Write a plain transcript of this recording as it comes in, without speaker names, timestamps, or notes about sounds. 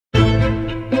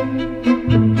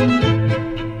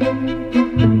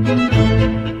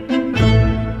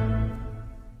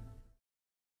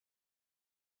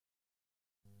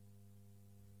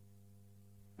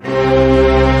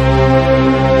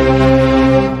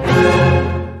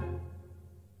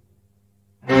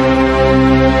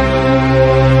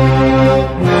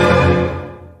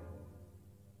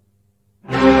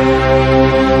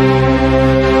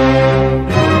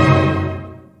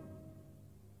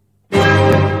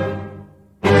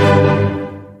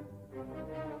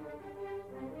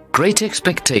Great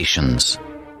Expectations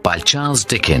by Charles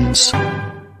Dickens.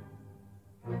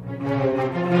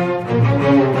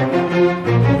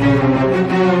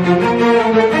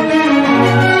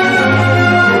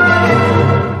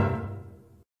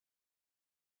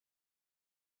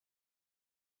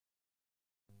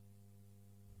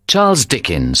 Charles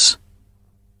Dickens.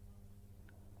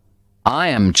 I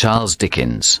am Charles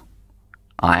Dickens.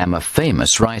 I am a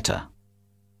famous writer.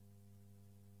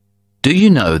 Do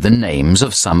you know the names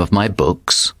of some of my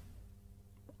books?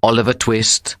 Oliver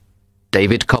Twist,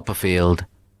 David Copperfield,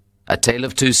 A Tale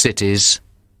of Two Cities,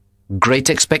 Great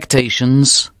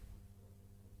Expectations.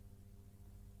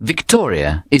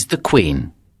 Victoria is the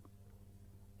Queen.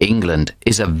 England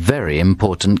is a very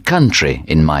important country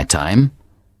in my time.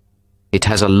 It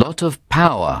has a lot of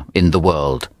power in the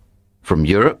world, from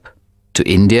Europe to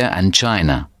India and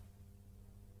China.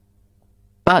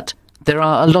 But there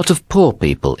are a lot of poor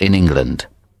people in England.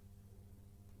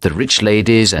 The rich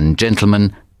ladies and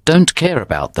gentlemen don't care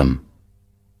about them.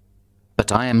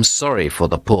 But I am sorry for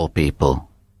the poor people.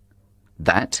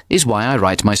 That is why I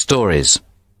write my stories.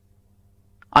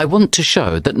 I want to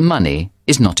show that money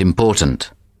is not important.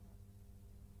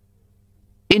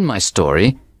 In my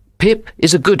story, Pip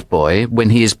is a good boy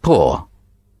when he is poor.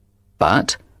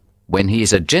 But when he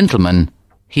is a gentleman,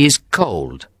 he is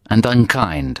cold and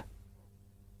unkind.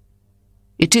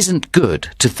 It isn't good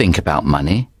to think about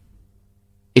money.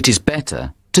 It is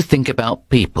better to think about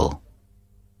people.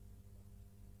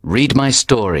 Read my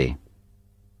story.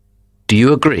 Do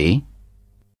you agree?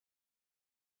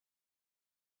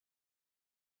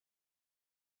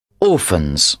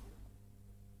 Orphans.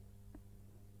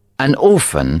 An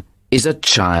orphan is a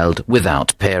child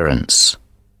without parents.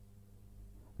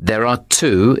 There are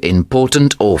two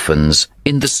important orphans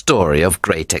in the story of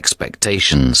Great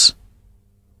Expectations: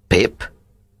 Pip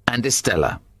and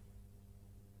Estella.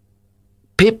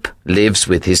 Pip lives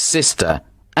with his sister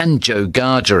and Joe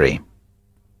Gargery.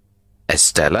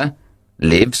 Estella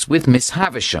lives with Miss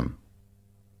Havisham.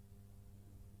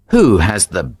 Who has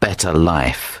the better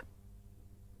life?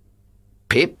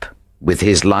 Pip, with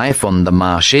his life on the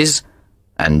marshes,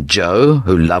 and Joe,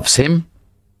 who loves him?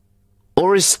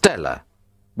 Or Estella,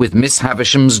 with Miss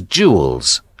Havisham's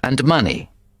jewels and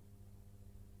money?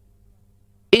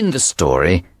 In the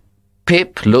story,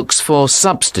 Pip looks for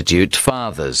substitute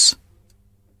fathers.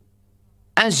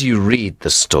 As you read the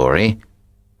story,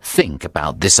 think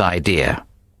about this idea.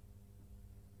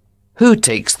 Who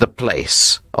takes the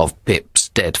place of Pip's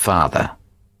dead father?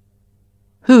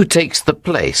 Who takes the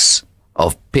place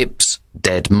of Pip's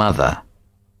dead mother?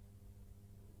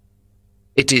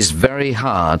 It is very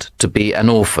hard to be an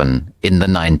orphan in the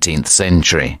 19th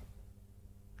century.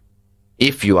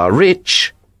 If you are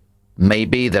rich,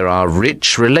 maybe there are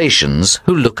rich relations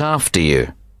who look after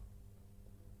you.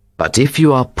 But if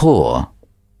you are poor,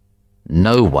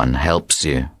 no one helps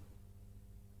you.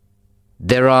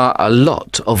 There are a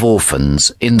lot of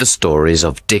orphans in the stories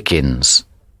of Dickens.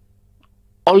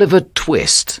 Oliver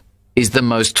Twist is the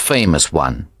most famous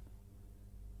one.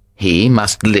 He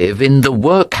must live in the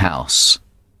workhouse.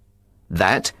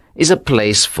 That is a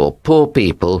place for poor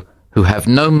people who have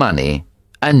no money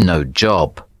and no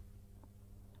job.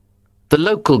 The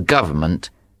local government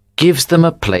gives them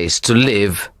a place to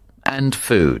live and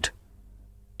food,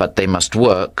 but they must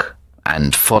work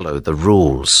and follow the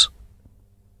rules.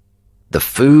 The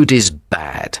food is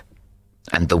bad,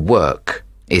 and the work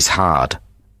is hard.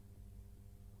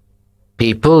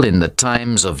 People in the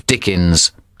times of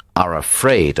Dickens are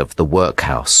afraid of the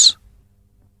workhouse.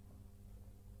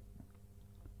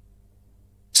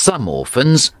 Some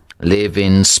orphans live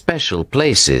in special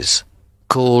places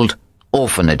called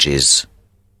orphanages.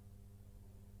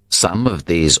 Some of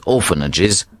these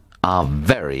orphanages are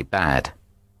very bad.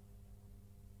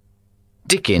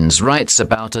 Dickens writes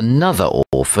about another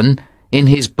orphan in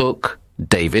his book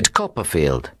David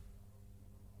Copperfield.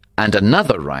 And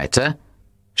another writer,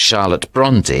 Charlotte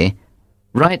Bronte,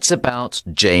 writes about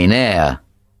Jane Eyre,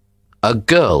 a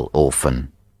girl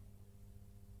orphan.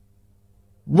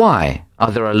 Why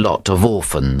are there a lot of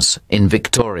orphans in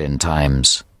Victorian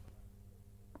times?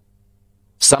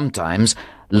 Sometimes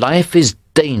life is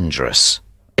dangerous,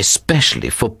 especially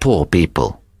for poor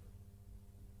people.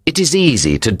 It is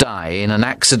easy to die in an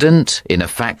accident in a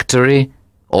factory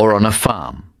or on a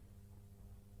farm.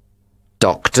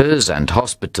 Doctors and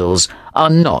hospitals are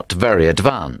not very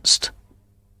advanced.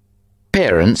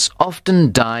 Parents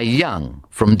often die young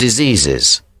from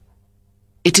diseases.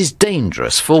 It is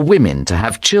dangerous for women to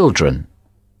have children.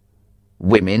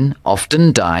 Women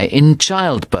often die in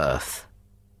childbirth.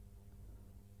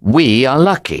 We are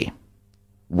lucky.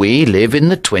 We live in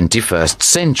the 21st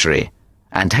century,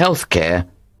 and healthcare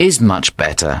is much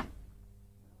better.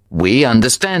 We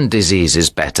understand diseases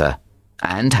better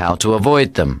and how to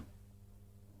avoid them.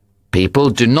 People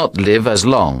do not live as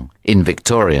long in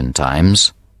Victorian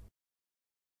times.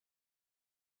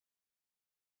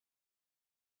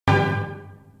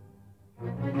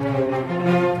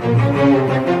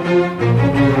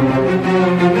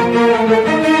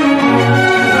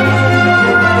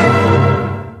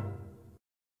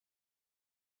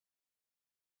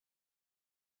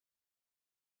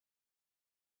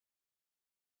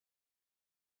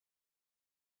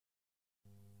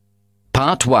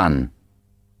 Part 1.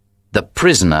 The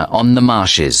Prisoner on the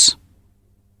Marshes.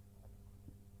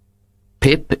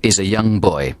 Pip is a young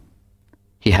boy.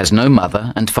 He has no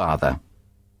mother and father.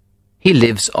 He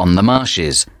lives on the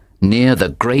marshes, near the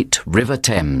great River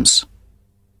Thames.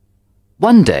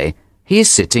 One day, he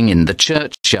is sitting in the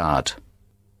churchyard.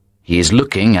 He is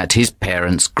looking at his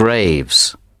parents'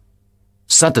 graves.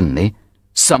 Suddenly,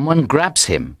 someone grabs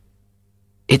him.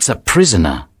 It's a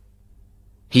prisoner.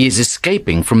 He is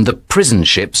escaping from the prison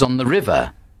ships on the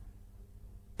river.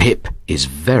 Pip is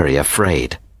very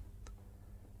afraid.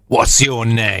 What's your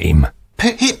name?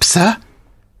 Pip, sir.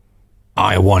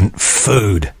 I want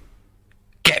food.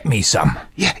 Get me some.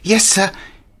 Yes, sir.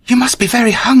 You must be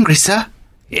very hungry, sir.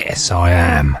 Yes, I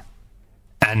am.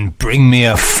 And bring me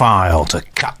a file to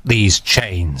cut these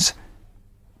chains.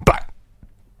 But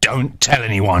don't tell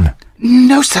anyone.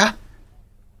 No, sir.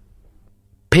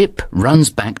 Pip runs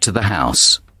back to the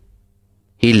house.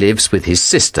 He lives with his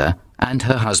sister and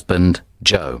her husband,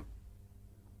 Joe.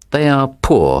 They are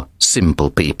poor,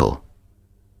 simple people.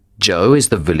 Joe is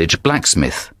the village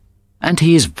blacksmith, and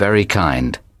he is very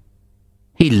kind.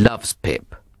 He loves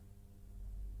Pip.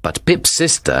 But Pip's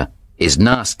sister is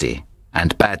nasty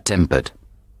and bad-tempered.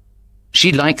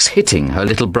 She likes hitting her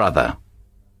little brother.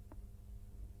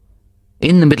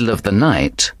 In the middle of the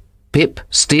night, Pip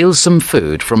steals some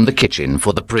food from the kitchen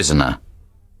for the prisoner.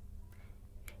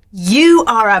 You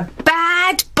are a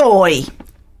bad boy.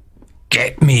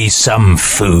 Get me some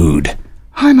food.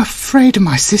 I'm afraid of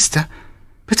my sister,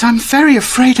 but I'm very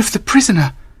afraid of the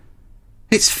prisoner.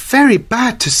 It's very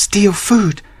bad to steal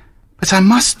food, but I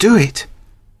must do it.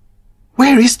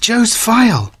 Where is Joe's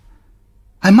file?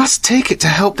 I must take it to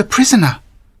help the prisoner.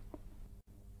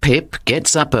 Pip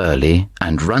gets up early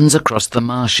and runs across the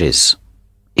marshes.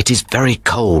 It is very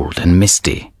cold and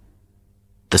misty.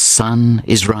 The sun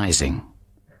is rising.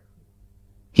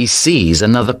 He sees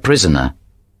another prisoner,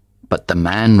 but the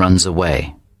man runs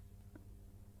away.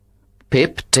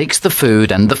 Pip takes the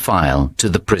food and the file to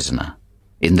the prisoner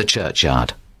in the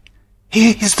churchyard.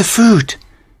 Here is the food.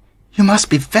 You must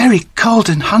be very cold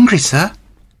and hungry, sir.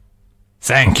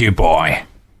 Thank you, boy.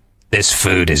 This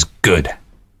food is good.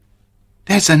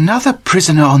 There's another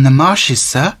prisoner on the marshes,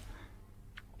 sir.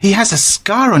 He has a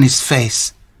scar on his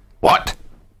face. What?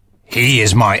 He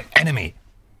is my enemy.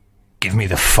 Give me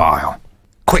the file.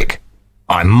 Quick,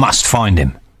 I must find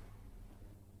him.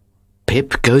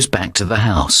 Pip goes back to the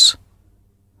house.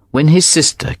 When his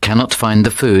sister cannot find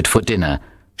the food for dinner,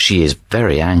 she is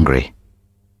very angry.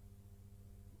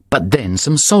 But then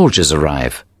some soldiers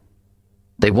arrive.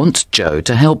 They want Joe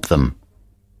to help them.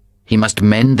 He must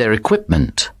mend their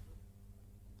equipment.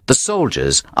 The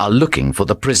soldiers are looking for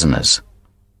the prisoners.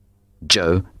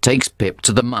 Joe takes Pip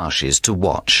to the marshes to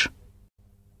watch.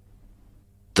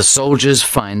 The soldiers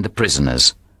find the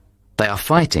prisoners. They are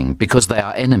fighting because they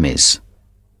are enemies.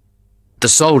 The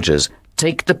soldiers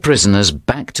take the prisoners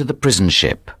back to the prison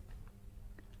ship.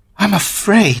 I'm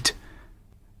afraid.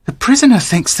 The prisoner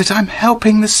thinks that I'm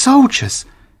helping the soldiers.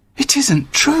 It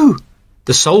isn't true.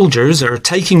 The soldiers are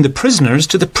taking the prisoners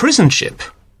to the prison ship.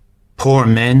 Poor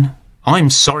men.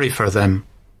 I'm sorry for them.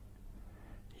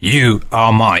 You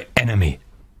are my enemy.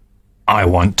 I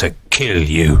want to kill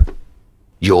you.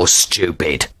 You're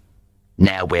stupid.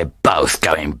 Now we're both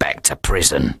going back to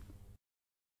prison.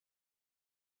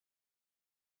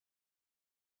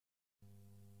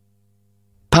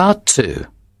 Part 2.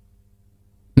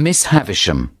 Miss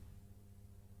Havisham.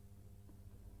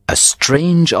 A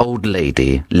strange old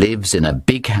lady lives in a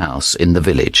big house in the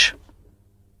village.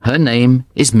 Her name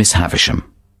is Miss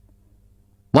Havisham.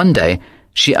 One day,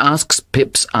 she asks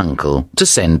Pip's uncle to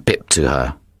send Pip to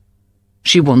her.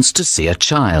 She wants to see a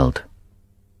child.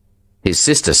 His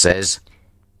sister says,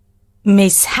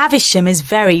 Miss Havisham is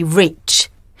very rich.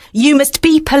 You must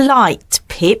be polite,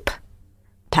 Pip.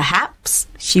 Perhaps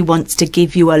she wants to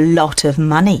give you a lot of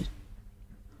money.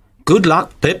 Good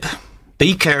luck, Pip.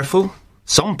 Be careful.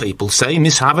 Some people say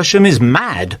Miss Havisham is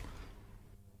mad.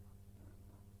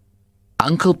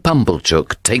 Uncle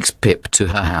Pumblechook takes Pip to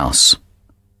her house.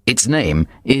 Its name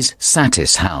is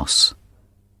Satis House.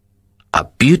 A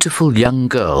beautiful young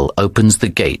girl opens the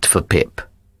gate for Pip.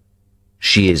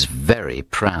 She is very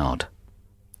proud.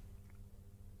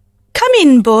 Come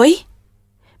in, boy.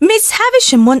 Miss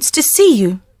Havisham wants to see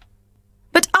you.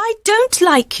 But I don't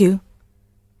like you.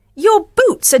 Your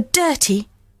boots are dirty,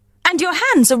 and your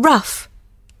hands are rough.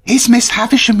 Is Miss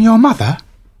Havisham your mother?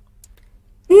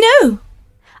 No,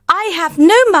 I have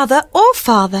no mother or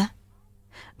father.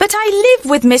 But I live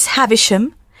with Miss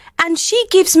Havisham, and she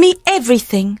gives me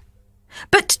everything.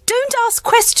 But don't ask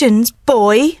questions,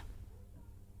 boy.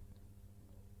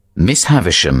 Miss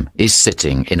Havisham is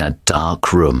sitting in a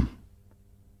dark room.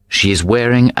 She is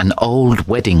wearing an old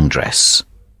wedding dress.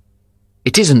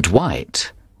 It isn't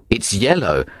white, it's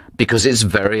yellow because it's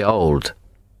very old.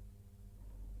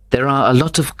 There are a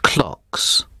lot of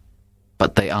clocks,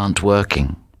 but they aren't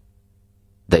working.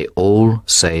 They all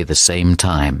say the same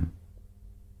time.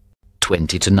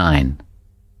 20 to 9.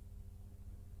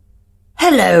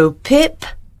 Hello, Pip.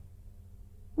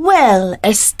 Well,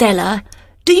 Estella,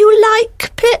 do you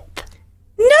like Pip?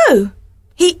 No,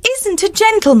 he isn't a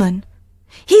gentleman.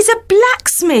 He's a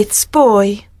blacksmith's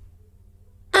boy.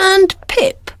 And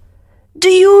Pip, do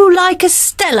you like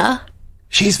Estella?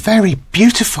 She's very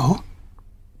beautiful.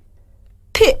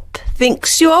 Pip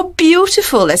thinks you're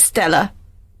beautiful, Estella.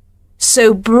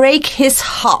 So break his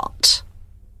heart.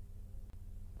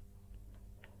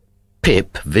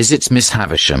 Pip visits Miss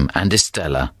Havisham and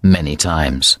Estella many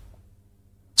times.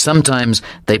 Sometimes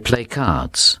they play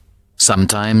cards.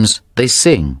 Sometimes they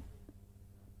sing.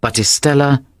 But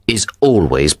Estella is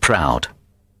always proud.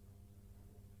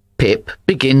 Pip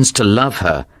begins to love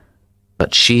her,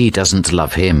 but she doesn't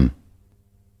love him.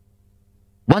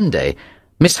 One day,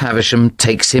 Miss Havisham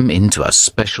takes him into a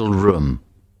special room.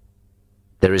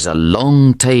 There is a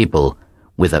long table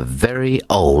with a very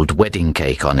old wedding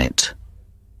cake on it.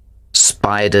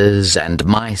 Spiders and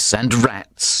mice and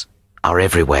rats are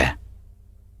everywhere.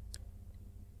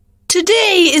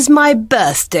 Today is my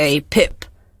birthday, Pip.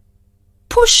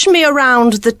 Push me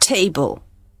around the table.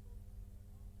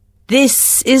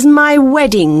 This is my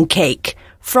wedding cake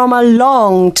from a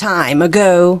long time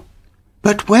ago.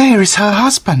 But where is her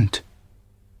husband?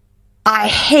 I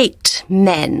hate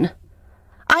men.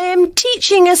 I am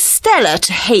teaching Estella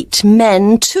to hate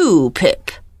men too,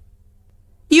 Pip.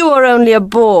 You are only a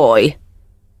boy.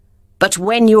 But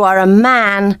when you are a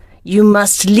man, you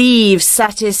must leave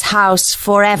Satis house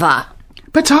forever.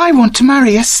 But I want to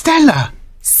marry Estella.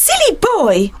 Silly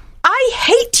boy, I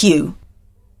hate you.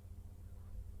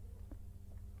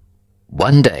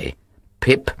 One day,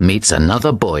 Pip meets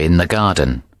another boy in the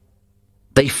garden.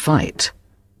 They fight.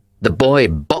 The boy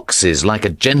boxes like a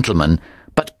gentleman,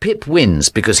 but Pip wins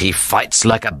because he fights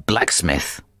like a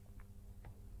blacksmith.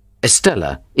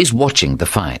 Estella is watching the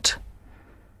fight.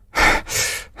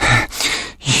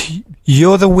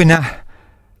 You're the winner.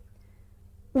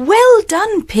 Well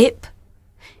done, Pip.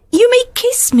 You may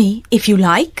kiss me if you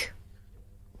like.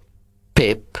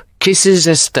 Pip kisses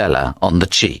Estella on the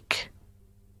cheek.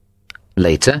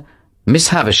 Later, Miss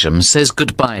Havisham says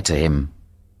goodbye to him.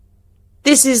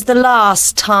 This is the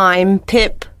last time,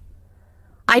 Pip.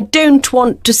 I don't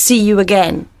want to see you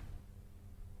again.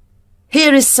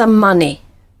 Here is some money.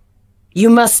 You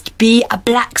must be a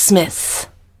blacksmith.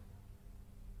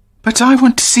 But I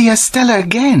want to see Estella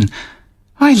again.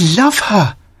 I love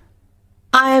her.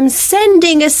 I am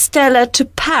sending Estella to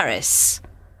Paris.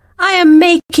 I am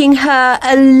making her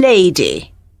a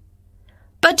lady.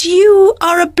 But you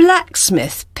are a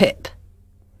blacksmith, Pip.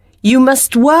 You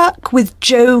must work with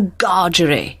Joe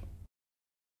Gargery.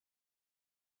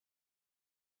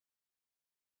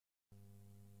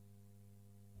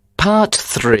 Part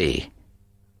 3.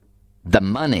 The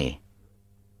Money.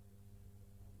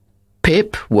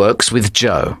 Pip works with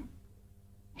Joe.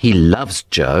 He loves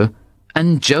Joe,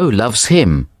 and Joe loves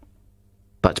him.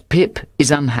 But Pip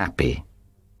is unhappy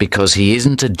because he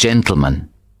isn't a gentleman.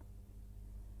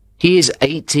 He is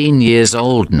 18 years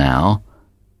old now.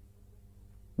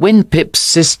 When Pip's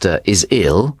sister is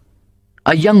ill,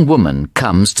 a young woman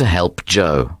comes to help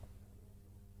Joe.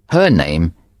 Her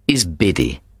name is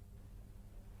Biddy.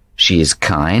 She is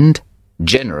kind,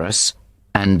 generous,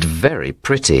 and very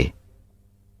pretty.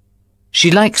 She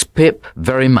likes Pip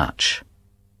very much,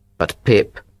 but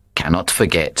Pip cannot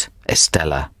forget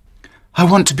Estella. I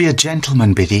want to be a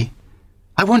gentleman, Biddy.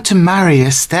 I want to marry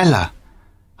Estella.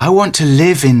 I want to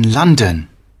live in London.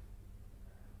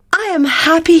 I am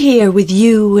happy here with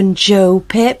you and Joe,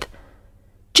 Pip.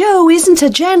 Joe isn't a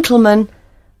gentleman,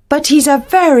 but he's a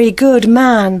very good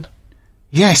man.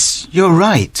 Yes, you're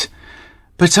right.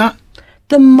 But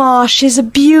The marshes are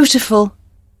beautiful.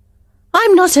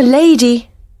 I'm not a lady,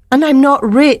 and I'm not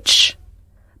rich.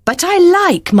 but I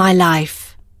like my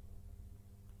life.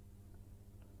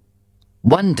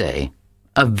 One day,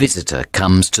 a visitor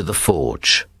comes to the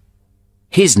forge.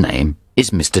 His name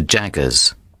is Mr.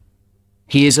 Jaggers.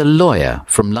 He is a lawyer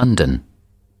from London.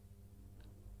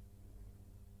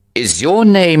 Is your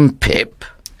name Pip?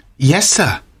 Yes,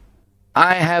 sir.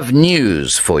 I have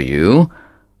news for you.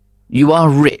 You are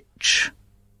rich.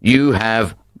 You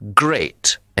have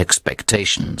great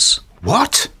expectations.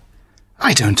 What?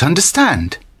 I don't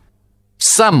understand.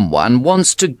 Someone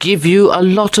wants to give you a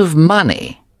lot of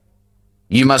money.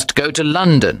 You must go to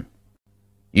London.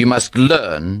 You must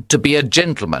learn to be a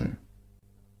gentleman.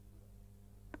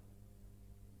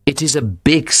 It is a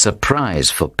big surprise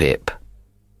for Pip.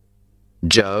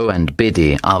 Joe and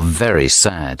Biddy are very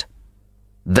sad.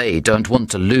 They don't want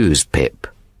to lose Pip.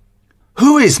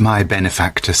 Who is my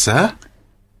benefactor, sir?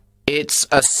 It's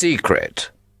a secret.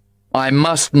 I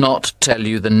must not tell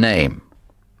you the name.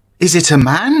 Is it a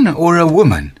man or a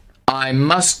woman? I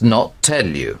must not tell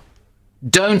you.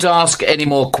 Don't ask any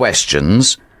more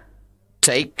questions.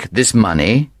 Take this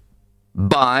money.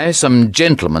 Buy some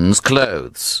gentleman's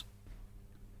clothes.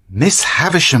 Miss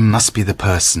Havisham must be the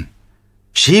person.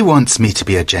 She wants me to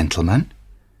be a gentleman.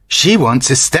 She wants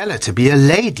Estella to be a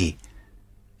lady.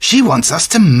 She wants us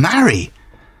to marry.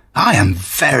 I am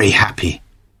very happy.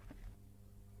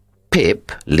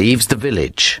 Pip leaves the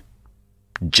village.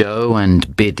 Joe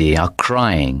and Biddy are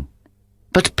crying,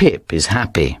 but Pip is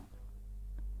happy.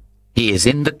 He is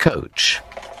in the coach.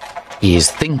 He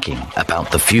is thinking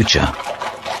about the future.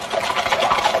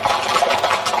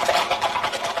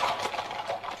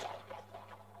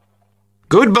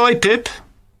 Goodbye, Pip.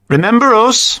 Remember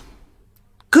us.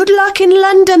 Good luck in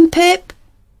London, Pip.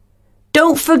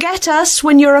 Don't forget us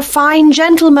when you're a fine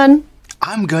gentleman.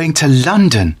 I'm going to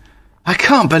London. I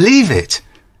can't believe it.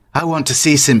 I want to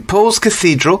see St. Paul's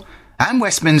Cathedral and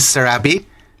Westminster Abbey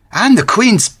and the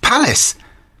Queen's Palace.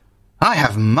 I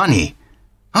have money.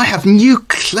 I have new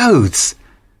clothes.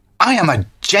 I am a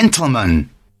gentleman.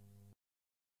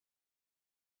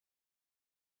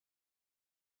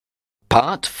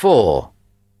 Part 4.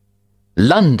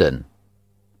 London.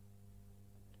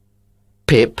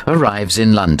 Pip arrives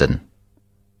in London.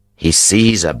 He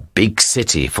sees a big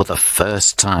city for the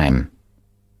first time.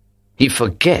 He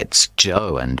forgets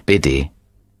Joe and Biddy.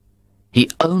 He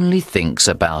only thinks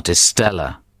about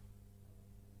Estella.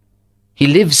 He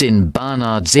lives in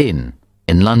Barnard's Inn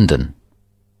in London.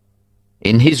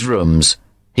 In his rooms,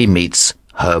 he meets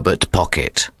Herbert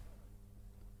Pocket.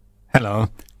 Hello,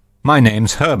 my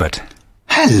name's Herbert.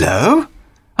 Hello,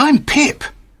 I'm Pip.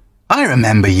 I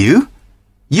remember you.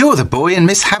 You're the boy in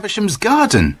Miss Havisham's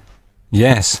garden.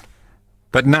 Yes,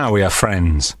 but now we are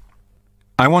friends.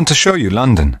 I want to show you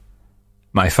London.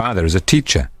 My father is a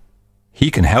teacher.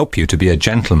 He can help you to be a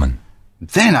gentleman.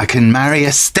 Then I can marry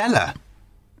Estella.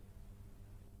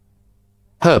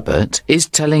 Herbert is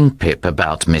telling Pip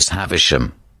about Miss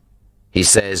Havisham. He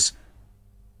says,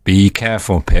 Be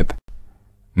careful, Pip.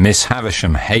 Miss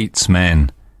Havisham hates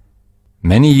men.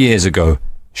 Many years ago,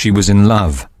 she was in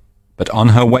love, but on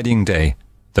her wedding day,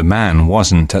 the man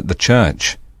wasn't at the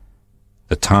church.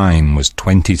 The time was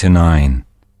 20 to 9.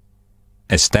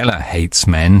 Estella hates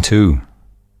men too.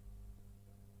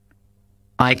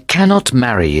 I cannot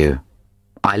marry you.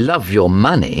 I love your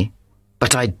money,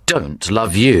 but I don't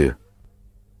love you.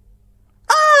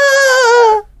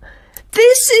 Ah!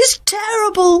 This is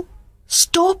terrible.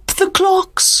 Stop the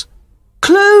clocks.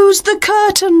 Close the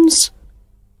curtains.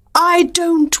 I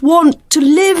don't want to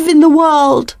live in the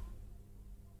world.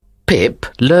 Pip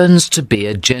learns to be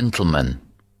a gentleman.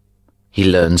 He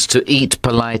learns to eat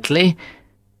politely.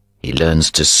 He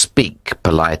learns to speak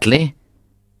politely.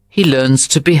 He learns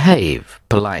to behave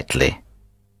politely.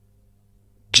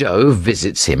 Joe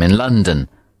visits him in London,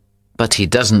 but he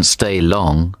doesn't stay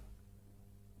long.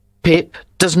 Pip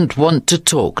doesn't want to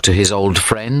talk to his old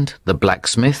friend, the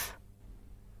blacksmith.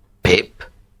 Pip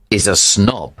is a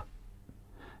snob.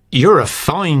 You're a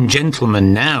fine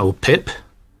gentleman now, Pip.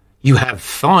 You have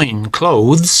fine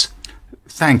clothes.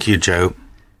 Thank you, Joe.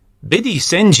 Biddy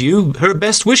sends you her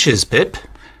best wishes, Pip.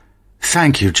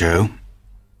 Thank you, Joe.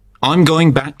 I'm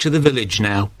going back to the village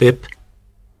now, Pip.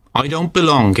 I don't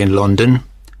belong in London.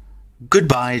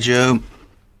 Goodbye, Joe.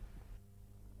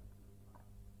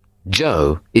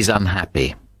 Joe is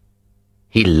unhappy.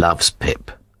 He loves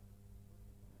Pip.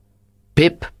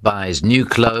 Pip buys new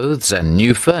clothes and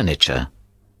new furniture.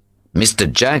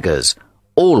 Mr. Jaggers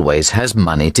always has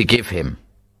money to give him.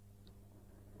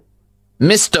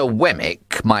 Mr.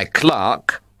 Wemmick, my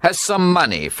clerk, has some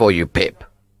money for you, Pip.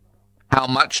 How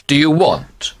much do you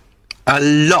want? A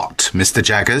lot, Mr.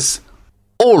 Jaggers.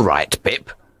 All right, Pip.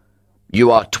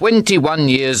 You are 21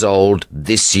 years old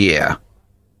this year.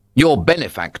 Your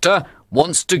benefactor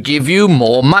wants to give you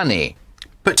more money.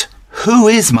 But who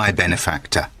is my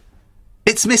benefactor?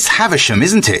 It's Miss Havisham,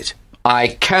 isn't it? I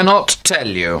cannot tell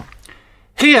you.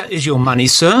 Here is your money,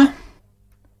 sir.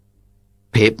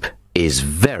 Pip is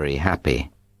very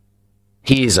happy.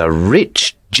 He is a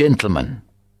rich gentleman.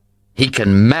 He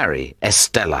can marry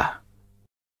Estella.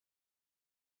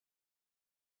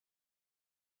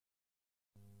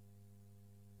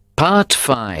 Part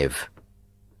 5.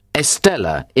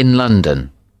 Estella in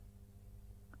London.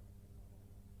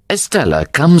 Estella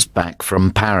comes back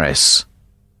from Paris.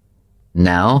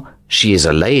 Now she is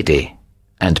a lady,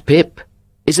 and Pip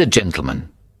is a gentleman.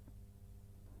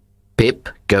 Pip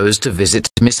goes to visit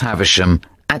Miss Havisham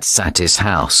at Satis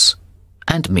house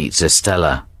and meets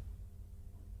Estella.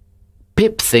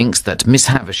 Pip thinks that Miss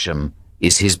Havisham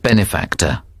is his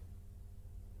benefactor.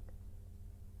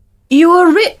 You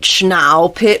are rich now,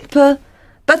 Pip,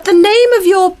 but the name of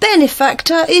your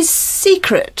benefactor is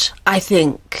secret, I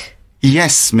think.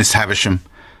 Yes, Miss Havisham,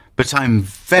 but I'm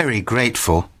very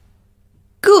grateful.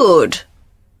 Good.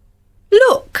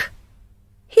 Look,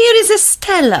 here is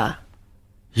Estella.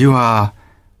 You are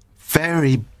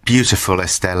very beautiful,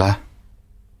 Estella.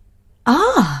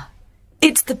 Ah,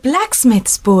 it's the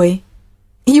blacksmith's boy.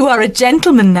 You are a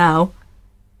gentleman now.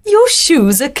 Your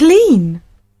shoes are clean.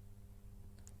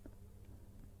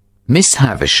 Miss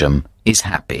Havisham is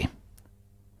happy.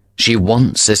 She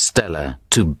wants Estella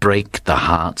to break the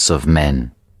hearts of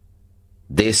men.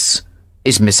 This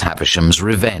is Miss Havisham's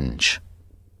revenge.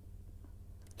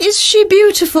 Is she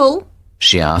beautiful?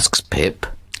 She asks Pip.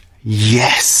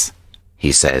 Yes,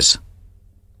 He says.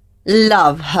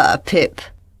 Love her, Pip.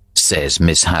 Says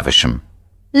Miss Havisham.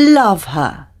 Love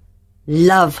her.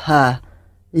 Love her.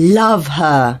 Love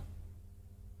her.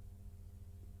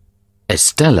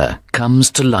 Estella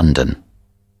comes to London.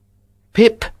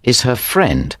 Pip is her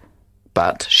friend,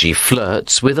 but she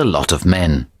flirts with a lot of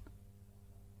men.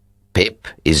 Pip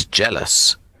is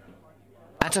jealous.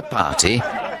 At a party,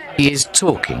 he is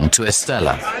talking to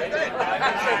Estella.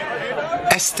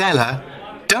 Estella,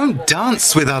 don't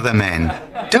dance with other men.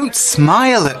 Don't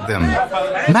smile at them.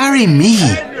 Marry me.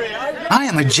 I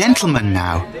am a gentleman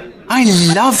now. I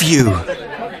love you.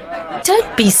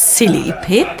 Don't be silly,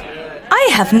 Pip. I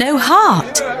have no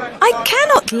heart. I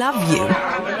cannot love you.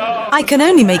 I can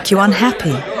only make you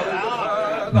unhappy.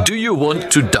 Do you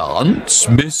want to dance,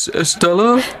 Miss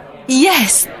Estella?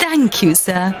 Yes, thank you,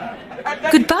 sir.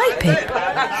 Goodbye, Pip.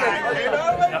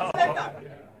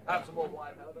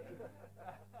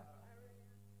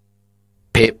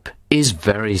 Pip is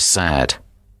very sad.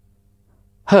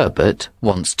 Herbert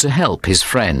wants to help his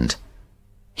friend.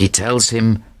 He tells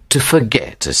him to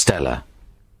forget Estella.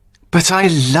 But I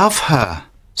love her,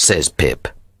 Says Pip.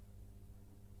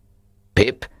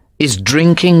 Pip is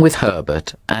drinking with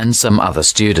Herbert and some other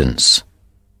students.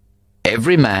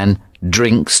 Every man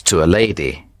drinks to a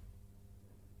lady.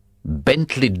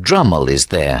 Bentley Drummle is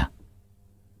there.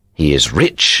 He is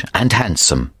rich and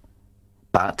handsome,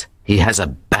 but he has a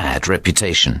bad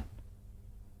reputation.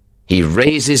 He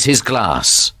raises his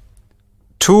glass.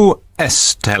 To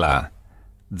Estella,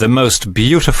 the most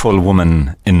beautiful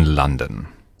woman in London.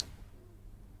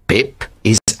 Pip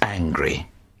is angry.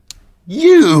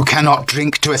 You cannot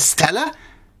drink to Estella.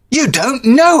 You don't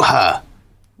know her.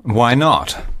 Why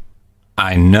not?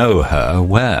 I know her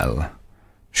well.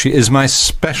 She is my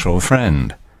special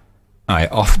friend. I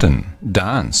often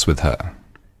dance with her.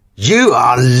 You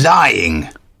are lying.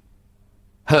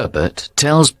 Herbert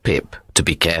tells Pip to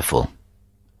be careful.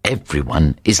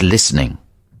 Everyone is listening.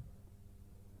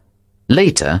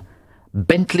 Later,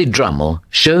 Bentley Drummle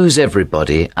shows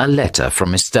everybody a letter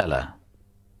from Estella.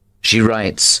 She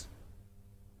writes,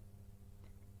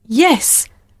 Yes,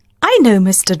 I know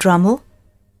Mr. Drummle.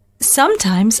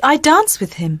 Sometimes I dance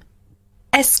with him.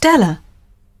 Estella.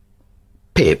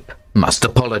 Pip must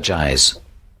apologize.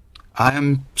 I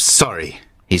am sorry,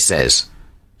 He says.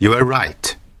 You are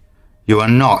right. You are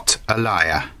not a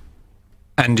liar.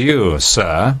 And you,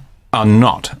 sir, are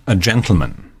not a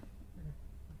gentleman.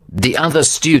 The other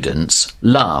students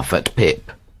laugh at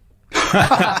Pip.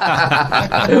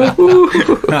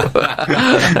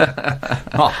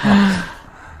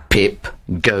 Pip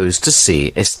goes to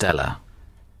see Estella.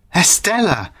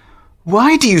 Estella,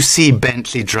 why do you see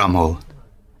Bentley Drummle?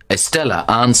 Estella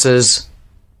answers,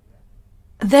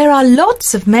 There are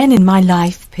lots of men in my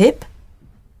life, Pip.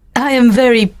 I am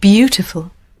very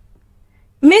beautiful.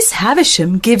 Miss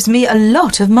Havisham gives me a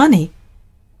lot of money.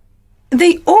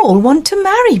 They all want to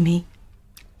marry me.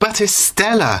 But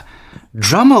Estella,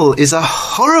 Drummle is a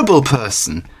horrible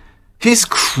person. He's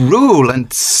cruel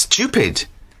and stupid.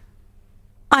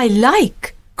 I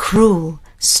like cruel,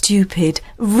 stupid,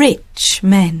 rich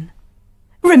men.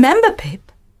 Remember,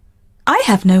 Pip, I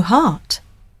have no heart.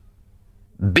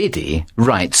 Biddy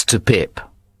writes to Pip.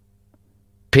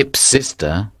 Pip's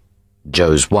sister,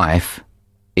 Joe's wife,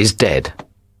 is dead.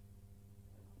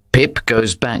 Pip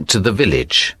goes back to the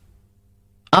village.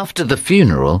 After the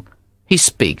funeral, he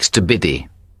speaks to Biddy.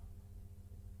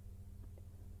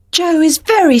 Joe is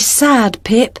very sad,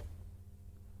 Pip.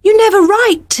 You never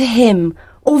write to him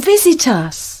or visit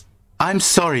us. I'm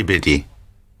sorry, Biddy,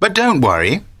 but don't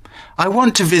worry. I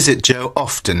want to visit Joe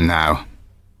often now.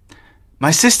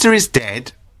 My sister is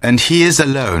dead and he is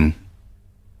alone.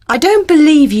 I don't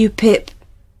believe you, Pip.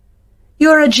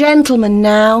 You're a gentleman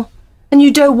now, and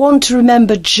you don't want to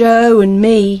remember Joe and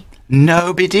me.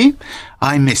 No, Biddy,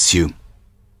 I miss you.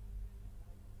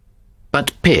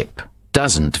 But Pip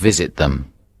doesn't visit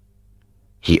them.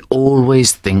 He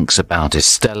always thinks about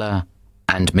Estella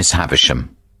and Miss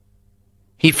Havisham.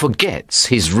 He forgets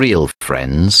his real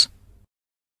friends.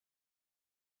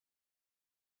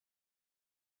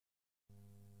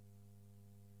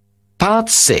 Part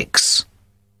 6.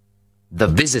 The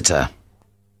Visitor.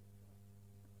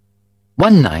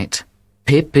 One night,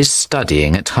 Pip is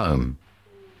studying at home.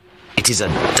 It is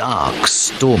a dark,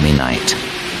 stormy night.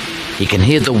 He can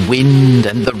hear the wind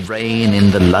and the rain in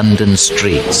the London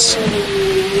streets.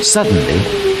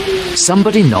 Suddenly,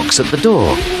 somebody knocks at the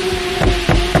door.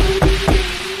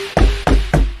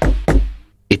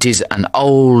 It is an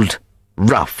old,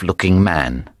 rough-looking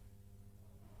man.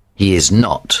 He is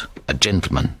not a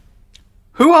gentleman.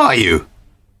 Who are you?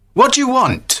 What do you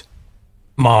want?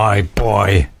 My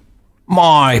boy.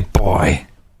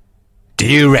 Do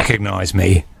you recognise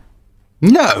me?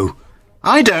 No,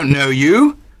 I don't know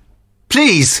you.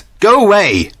 Please, go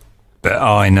away. But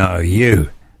I know you.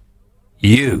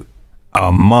 You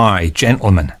are my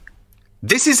gentleman.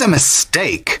 This is a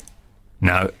mistake.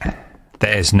 No,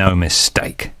 there's no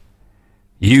mistake.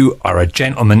 You are a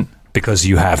gentleman because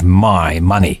you have my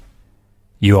money.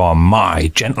 You are my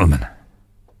gentleman.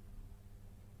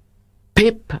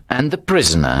 Pip and the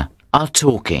prisoner are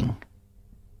talking.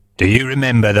 Do you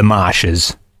remember the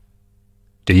marshes?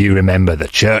 Do you remember the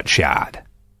churchyard?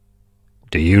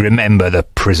 Do you remember the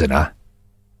prisoner?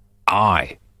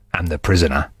 I am the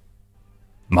prisoner.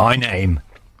 My name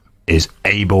is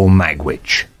Abel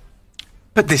Magwitch.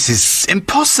 But this is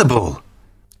impossible.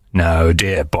 No,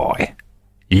 dear boy.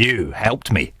 You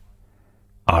helped me.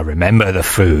 I remember the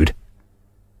food.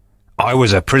 I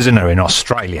was a prisoner in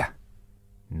Australia.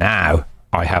 Now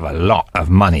I have a lot of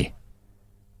money.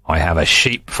 I have a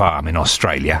sheep farm in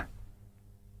Australia.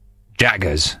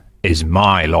 Jaggers is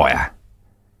my lawyer.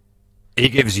 He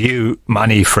gives you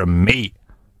money from me,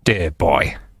 dear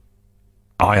boy.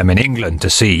 I am in England to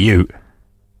see you.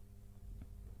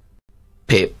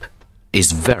 Pip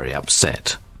is very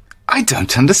upset. I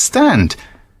don't understand.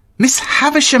 Miss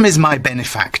Havisham is my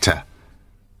benefactor.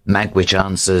 Magwitch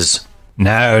answers,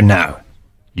 No,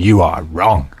 you are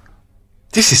wrong.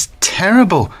 This is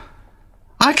terrible.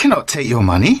 I cannot take your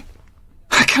money.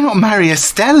 I cannot marry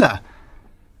Estella.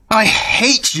 I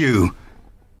hate you.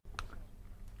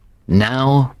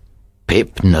 Now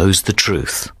Pip knows the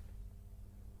truth.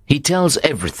 He tells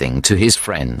everything to his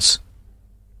friends.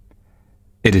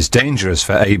 It is dangerous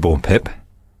for Abel, Pip.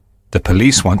 The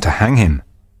police want to hang him.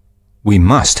 We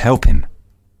must help him.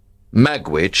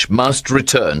 Magwitch must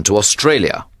return to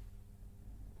Australia.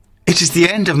 It is the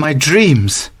end of my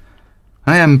dreams.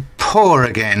 I am poor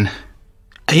again.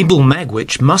 Abel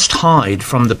Magwitch must hide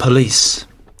from the police.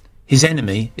 His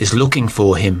enemy is looking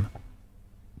for him.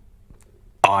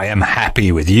 I am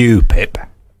happy with you, Pip.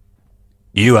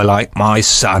 You are like my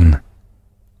son.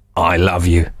 I love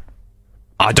you.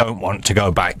 I don't want to go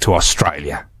back to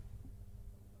Australia.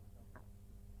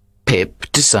 Pip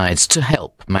decides to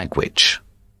help Magwitch.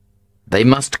 They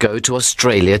must go to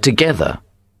Australia together.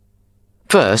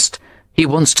 First, he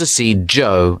wants to see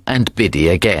Joe and Biddy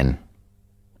again.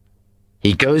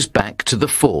 He goes back to the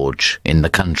forge in the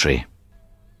country.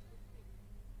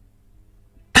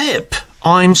 Pip,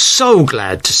 I'm so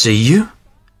glad to see you.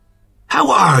 How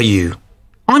are you?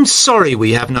 I'm sorry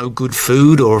we have no good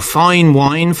food or fine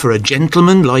wine for a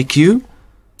gentleman like you.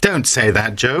 Don't say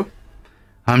that, Joe.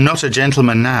 I'm not a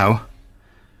gentleman now.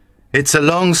 It's a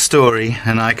long story,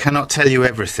 and I cannot tell you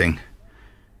everything.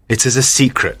 It is a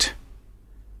secret.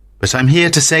 But I'm here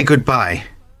to say goodbye.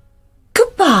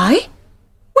 Goodbye?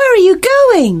 Where are you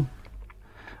going?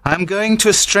 I'm going to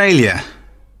Australia.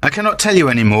 I cannot tell you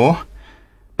any more.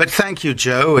 But thank you,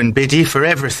 Joe and Biddy, for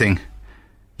everything.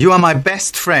 You are my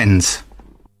best friends.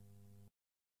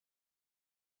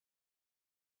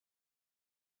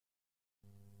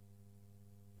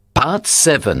 Part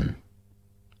 7.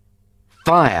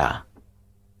 Fire.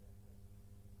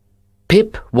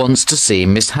 Pip wants to see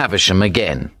Miss Havisham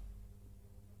again.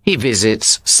 He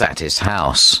visits Satis'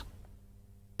 house.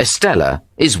 Estella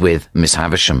is with Miss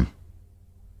Havisham.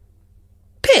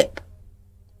 Pip,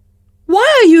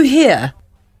 why are you here?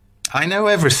 I know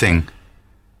everything.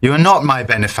 You are not my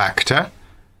benefactor.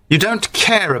 You don't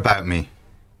care about me.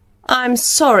 I'm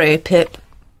sorry, Pip.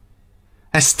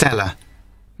 Estella,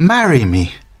 marry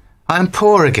me. I'm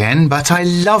poor again, but I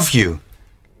love you.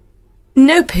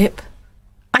 No, Pip.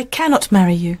 I cannot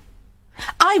marry you.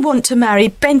 I want to marry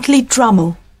Bentley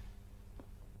Drummle.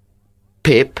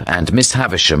 Pip and Miss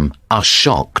Havisham are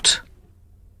shocked.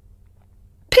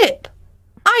 Pip,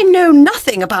 I know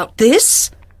nothing about this.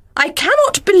 I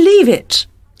cannot believe it.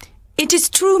 It is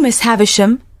true, Miss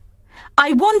Havisham.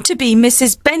 I want to be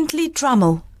Mrs. Bentley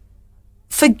Drummle.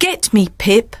 Forget me,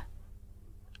 Pip.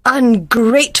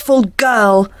 Ungrateful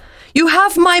girl. You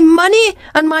have my money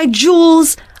and my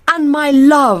jewels and my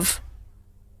love.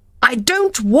 I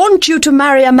don't want you to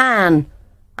marry a man.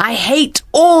 I hate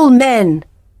all men.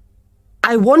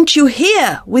 I want you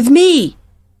here with me.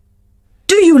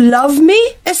 Do you love me,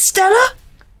 Estella?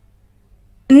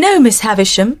 No, Miss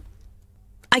Havisham.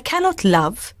 I cannot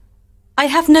love. I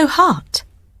have no heart.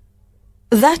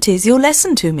 That is your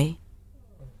lesson to me.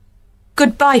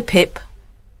 Goodbye, Pip.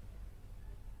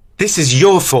 This is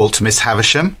your fault, Miss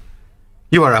Havisham.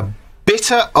 You are a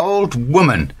bitter old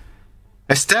woman.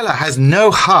 Estella has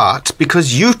no heart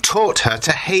because you taught her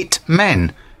to hate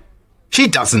men. She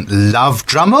doesn't love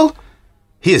Drummle.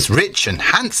 He is rich and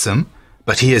handsome,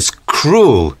 but he is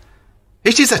cruel.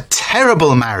 It is a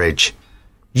terrible marriage.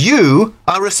 You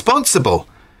are responsible.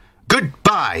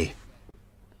 Goodbye.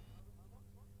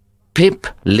 Pip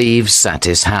leaves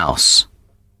Satis' house.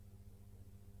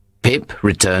 Pip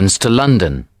returns to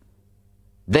London.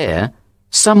 There,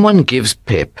 someone gives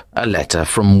Pip a letter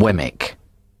from Wemmick.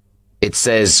 It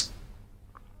says,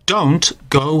 Don't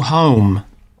go home.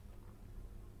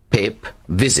 Pip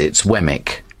visits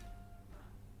Wemmick.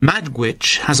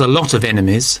 Magwitch has a lot of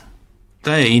enemies.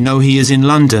 They know he is in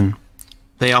London.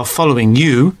 They are following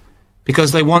you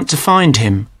because they want to find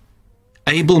him.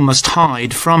 Abel must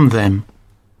hide from them.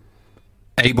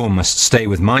 Abel must stay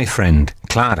with my friend,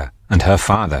 Clara, and her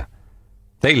father.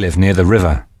 They live near the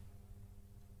river.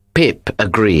 Pip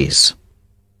agrees,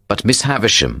 but Miss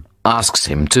Havisham asks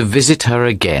him to visit her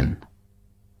again.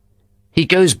 He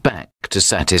goes back to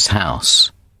Satis'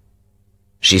 house.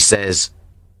 She says,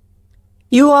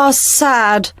 You are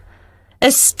sad.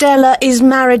 Estella is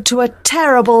married to a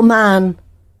terrible man.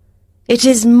 It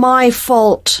is my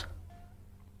fault.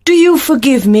 Do you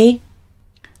forgive me?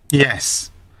 Yes,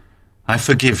 I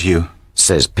forgive you,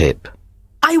 says Pip.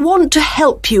 I want to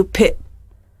help you, Pip.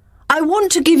 I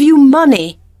want to give you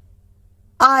money.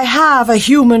 I have a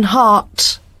human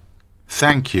heart.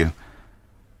 Thank you,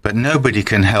 but nobody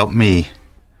can help me.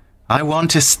 I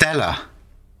want Estella.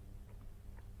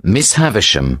 Miss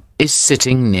Havisham is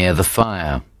sitting near the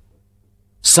fire.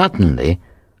 Suddenly,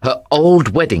 her old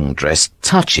wedding dress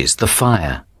touches the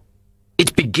fire.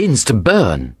 It begins to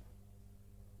burn.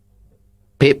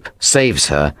 Pip saves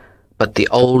her, but the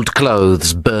old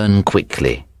clothes burn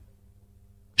quickly.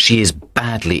 She is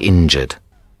badly injured.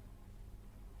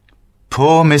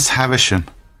 Poor Miss Havisham.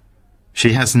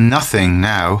 She has nothing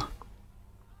now.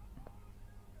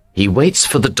 He waits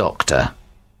for the doctor.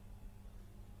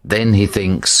 Then he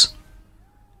thinks,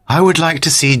 I would like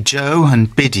to see Joe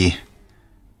and Biddy.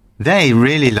 They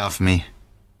really love me.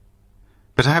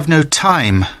 But I have no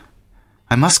time.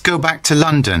 I must go back to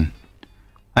London.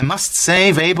 I must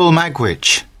save Abel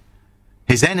Magwitch.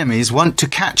 His enemies want to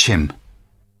catch him.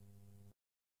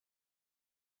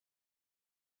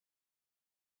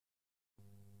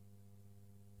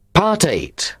 Part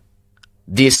 8.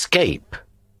 The Escape.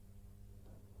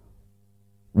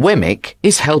 Wemmick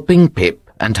is helping Pip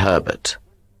and Herbert.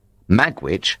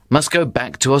 Magwitch must go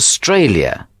back to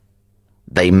Australia.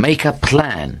 They make a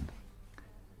plan.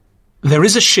 There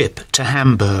is a ship to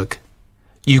Hamburg.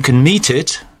 You can meet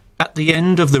it at the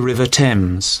end of the River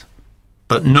Thames.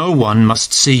 But no one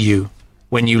must see you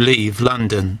when you leave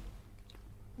London.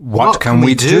 What can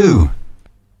we do?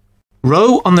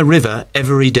 Row on the river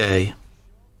every day.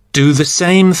 Do the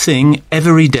same thing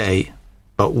every day,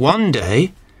 but one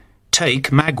day take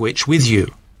Magwitch with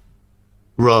you.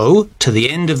 Row to the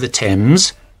end of the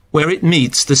Thames where it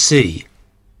meets the sea.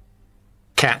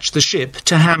 Catch the ship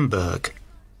to Hamburg.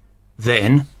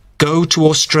 Then go to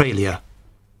Australia.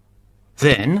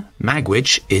 Then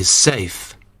Magwitch is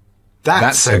safe.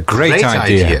 That's a great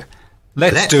idea.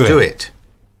 Let's do it.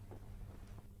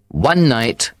 One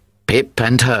night, Pip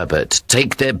and Herbert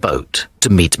take their boat to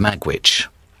meet Magwitch.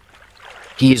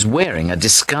 He is wearing a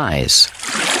disguise.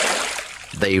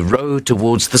 They row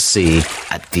towards the sea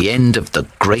at the end of the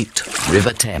great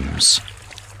River Thames.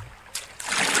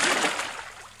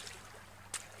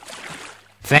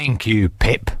 Thank you,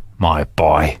 Pip, my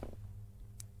boy.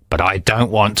 But I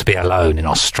don't want to be alone in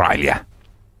Australia.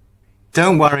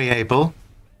 Don't worry, Abel.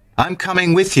 I'm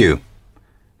coming with you.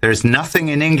 There's nothing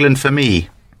in England for me.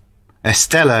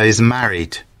 Estella is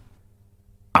married.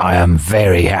 I am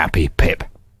very happy, Pip.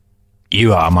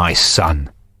 You are my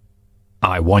son.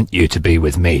 I want you to be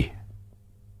with me.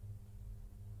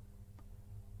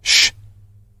 Shh.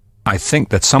 I think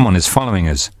that someone is following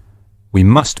us. We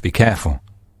must be careful.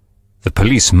 The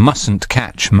police mustn't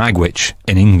catch Magwitch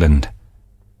in England.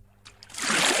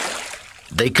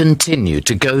 They continue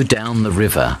to go down the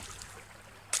river.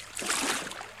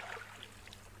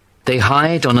 They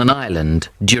hide on an island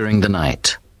during the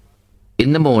night.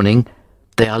 In the morning,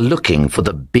 they are looking for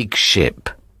the big ship.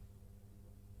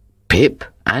 Pip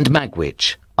and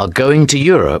Magwitch are going to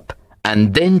Europe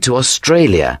and then to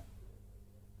Australia.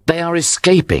 They are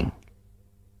escaping.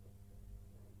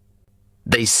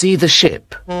 They see the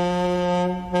ship.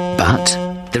 But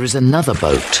there is another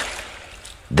boat.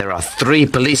 There are 3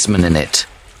 policemen in it,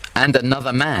 and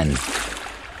another man.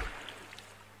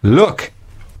 Look!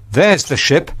 There's the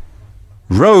ship.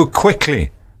 Row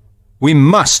quickly. We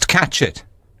must catch it.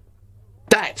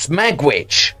 That's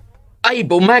Magwitch!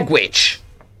 Abel Magwitch!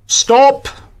 Stop!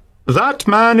 That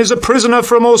man is a prisoner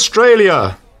from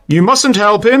Australia. You mustn't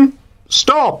help him.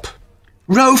 Stop!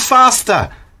 Row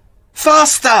faster!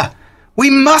 Faster! We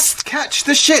must catch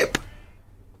the ship!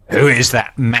 Who is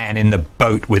that man in the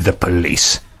boat with the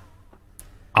police?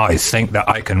 I think that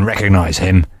I can recognize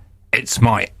him. It's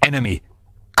my enemy,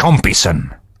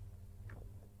 Compeyson.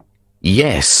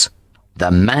 Yes, the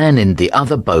man in the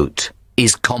other boat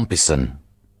is Compeyson.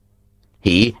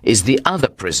 He is the other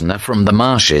prisoner from the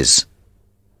marshes.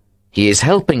 He is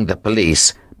helping the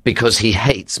police because he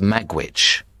hates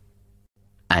Magwitch.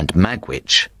 And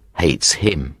Magwitch hates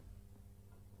him.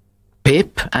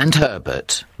 Pip and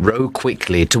Herbert row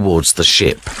quickly towards the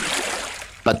ship,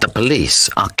 but the police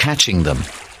are catching them.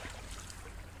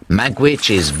 Magwitch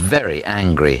is very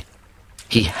angry.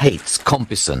 He hates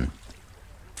Compeyson.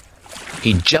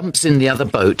 He jumps in the other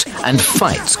boat and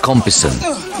fights Compeyson.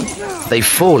 They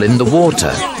fall in the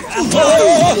water.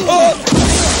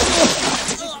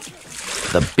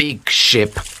 The big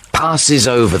ship passes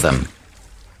over them.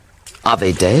 Are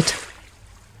they dead?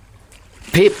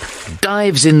 Pip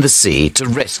dives in the sea to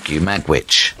rescue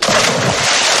Magwitch.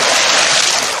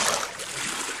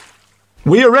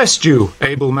 We arrest you,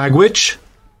 Abel Magwitch.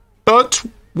 But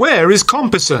where is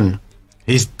Compeyson?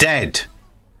 He's dead.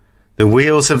 The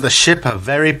wheels of the ship are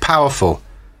very powerful.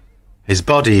 His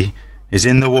body is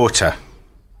in the water.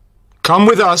 Come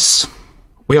with us.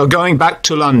 We are going back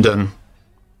to London.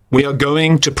 We are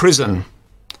going to prison.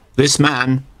 This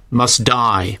man must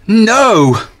die.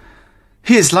 No!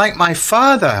 He is like my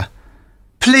father.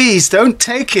 Please don't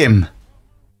take him.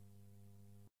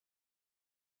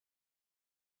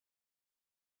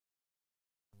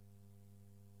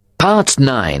 Part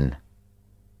 9.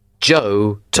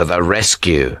 Joe to the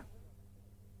rescue.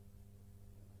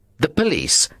 The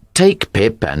police take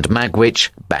Pip and Magwitch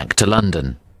back to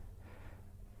London.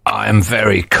 I am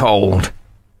very cold.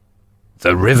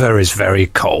 The river is very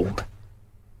cold.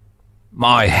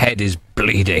 My head is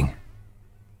bleeding.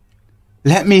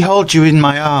 Let me hold you in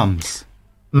my arms.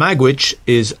 Magwitch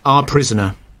is our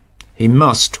prisoner. He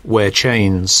must wear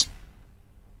chains.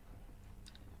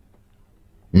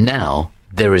 Now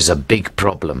there is a big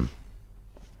problem.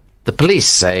 The police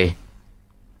say,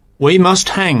 We must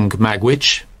hang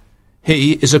Magwitch.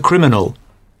 He is a criminal.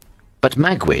 but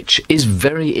Magwitch is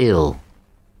very ill.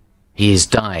 He is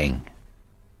dying.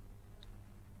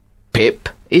 Pip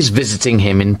is visiting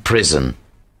him in prison.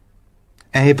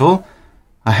 Abel,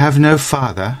 I have no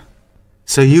father,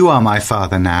 so you are my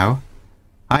father now.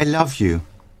 I love you.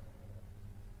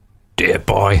 Dear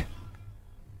boy,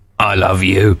 I love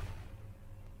you.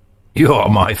 You are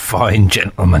my fine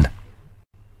gentleman.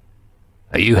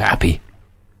 Are you happy?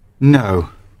 No,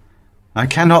 I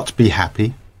cannot be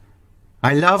happy.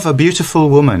 I love a beautiful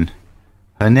woman.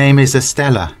 Her name is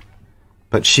Estella,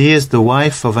 but she is the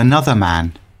wife of another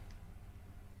man.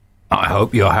 I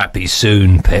hope you're happy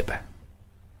soon, Pip.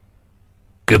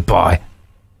 Goodbye.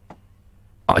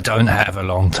 I don't have a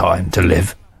long time to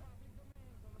live.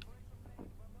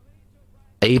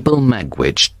 Abel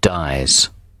Magwitch dies.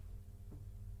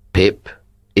 Pip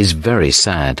is very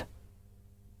sad.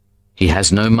 He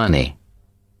has no money.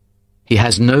 He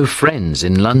has no friends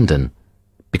in London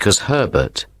because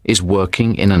Herbert is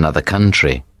working in another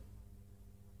country.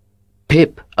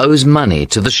 Pip owes money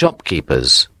to the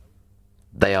shopkeepers.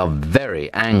 They are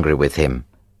very angry with him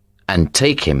and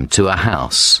take him to a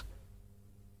house.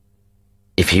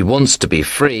 If he wants to be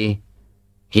free,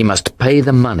 he must pay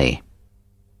the money.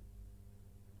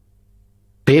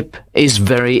 Pip is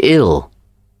very ill.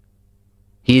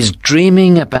 He is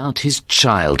dreaming about his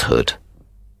childhood.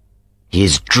 He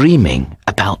is dreaming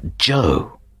about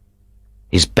Joe,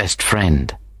 his best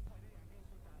friend.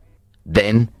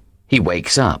 Then he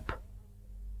wakes up.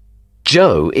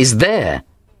 Joe is there.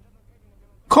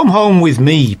 Come home with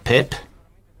me, Pip.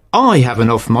 I have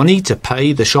enough money to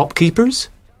pay the shopkeepers.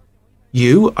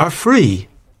 You are free.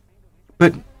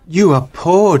 But you are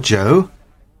poor, Joe.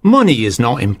 Money is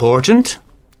not important.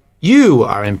 You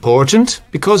are important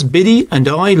because Biddy and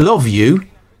I love you.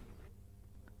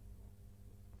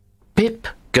 Pip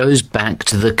goes back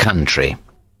to the country.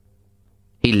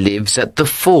 He lives at the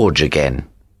forge again.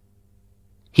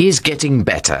 He is getting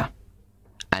better,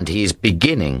 and he is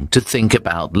beginning to think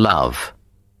about love.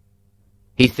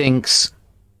 He thinks,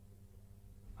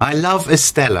 I love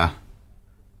Estella,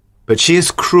 but she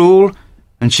is cruel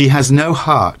and she has no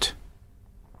heart.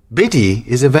 Biddy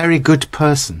is a very good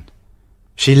person.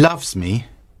 She loves me.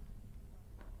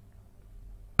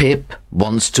 Pip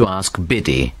wants to ask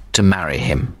Biddy to marry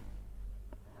him.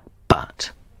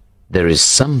 But there is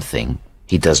something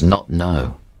he does not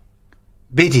know.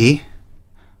 Biddy,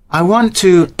 I want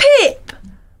to... Pip!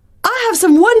 I have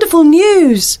some wonderful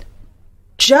news.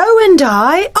 Joe and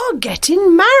I are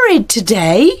getting married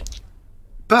today.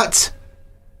 But...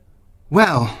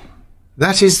 Well,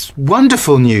 that is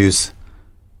wonderful news.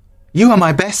 You are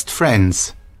my best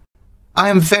friends. I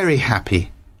am very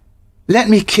happy. Let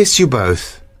me kiss you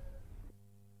both.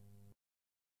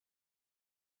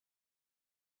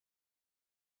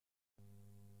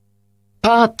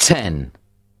 Part 10.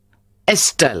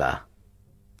 Estella.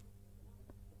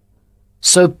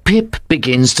 So Pip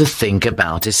begins to think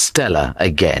about Estella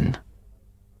again.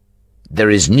 There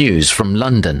is news from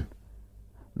London.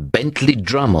 Bentley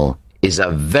Drummle is a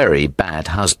very bad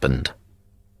husband.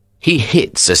 He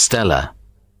hits Estella.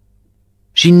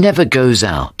 She never goes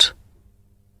out.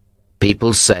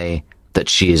 People say that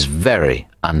she is very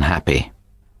unhappy.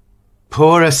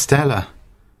 Poor Estella.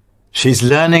 She's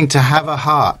learning to have a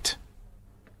heart.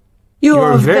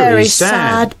 You're very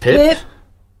sad, Pip.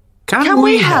 Can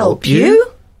we help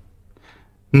you?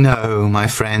 No, my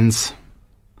friends.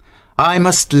 I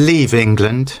must leave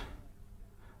England.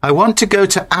 I want to go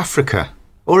to Africa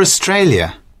or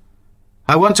Australia.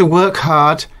 I want to work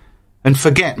hard and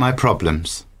forget my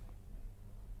problems.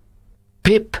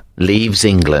 Pip leaves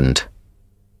England.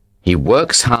 He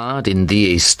works hard in the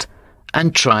East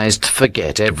and tries to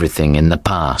forget everything in the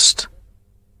past.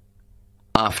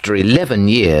 After 11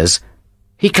 years,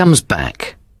 he comes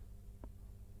back.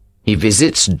 He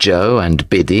visits Joe and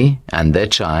Biddy and their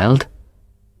child.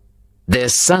 Their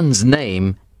son's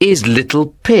name is Little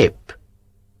Pip.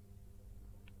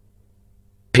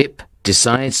 Pip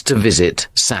decides to visit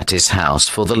Satis' house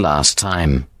for the last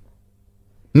time.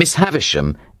 Miss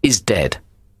Havisham is dead.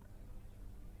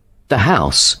 The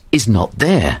house is not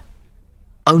there,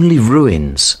 only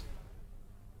ruins.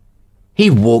 He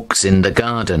walks in the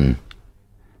garden.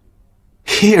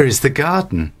 Here is the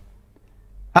garden.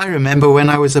 I remember when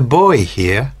I was a boy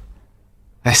here.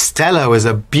 Estella was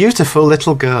a beautiful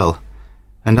little girl,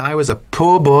 and I was a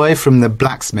poor boy from the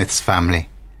blacksmith's family.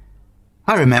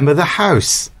 I remember the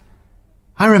house.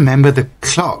 I remember the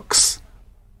clocks.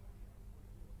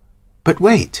 But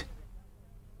wait.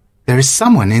 There is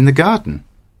someone in the garden.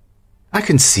 I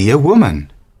can see a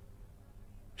woman.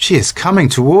 She is coming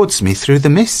towards me through the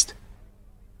mist.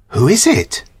 Who is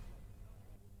it?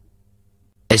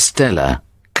 Estella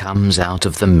comes out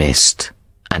of the mist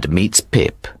and meets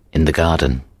Pip in the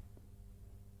garden.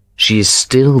 She is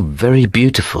still very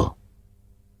beautiful,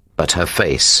 but her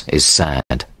face is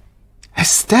sad.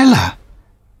 Estella,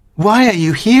 why are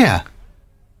you here?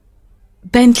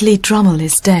 Bentley Drummle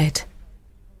is dead.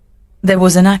 There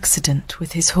was an accident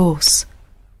with his horse.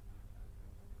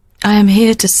 I am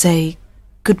here to say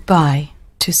goodbye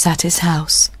to Satis'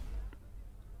 house.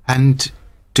 And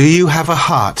do you have a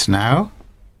heart now?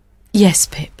 Yes,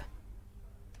 Pip.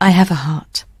 I have a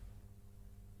heart.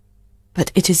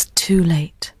 But it is too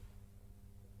late.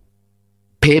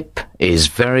 Pip is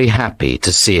very happy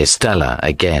to see Estella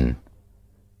again.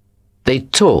 They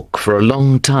talk for a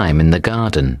long time in the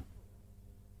garden.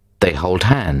 They hold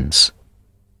hands.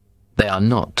 They are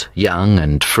not young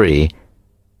and free.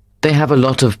 They have a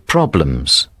lot of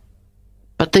problems.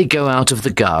 But they go out of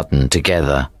the garden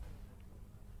together.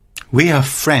 We are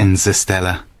friends,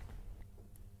 Estella.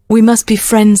 We must be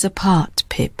friends apart,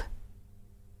 Pip.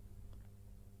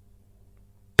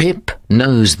 Pip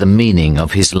knows the meaning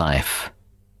of his life.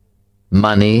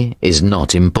 Money is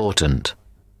not important.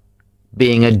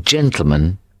 Being a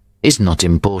gentleman is not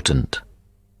important.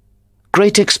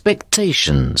 Great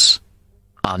expectations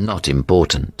are not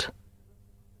important.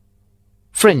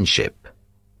 Friendship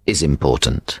is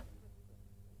important.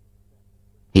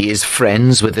 He is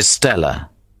friends with Estella.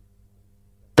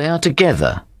 They are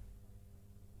together.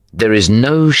 There is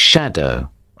no shadow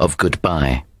of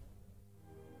goodbye.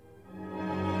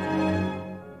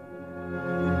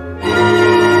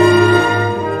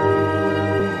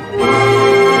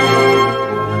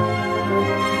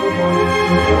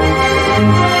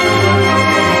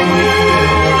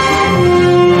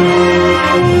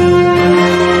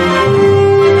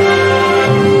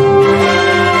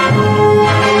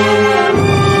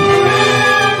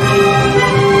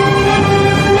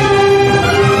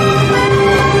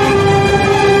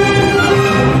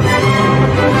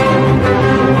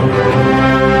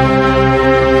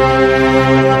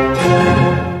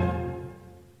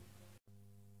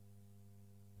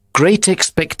 Great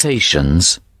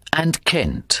Expectations and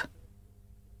Kent.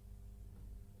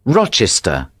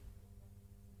 Rochester.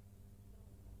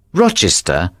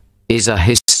 Rochester is a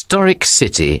historic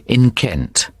city in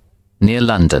Kent, near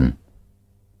London.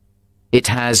 It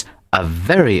has a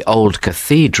very old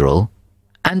cathedral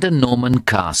and a Norman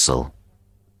castle.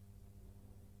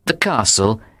 The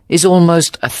castle is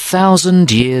almost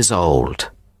 1,000 years old.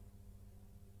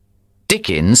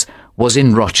 Dickens was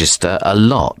in Rochester a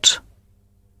lot.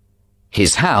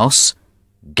 His house,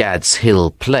 Gad's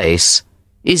Hill Place,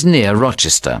 is near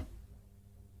Rochester.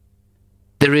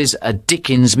 There is a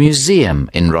Dickens Museum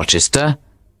in Rochester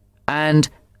and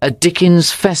a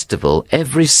Dickens Festival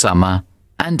every summer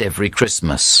and every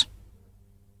Christmas.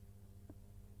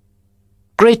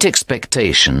 Great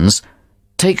Expectations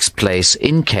takes place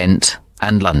in Kent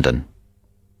and London.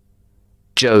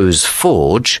 Joe's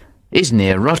Forge is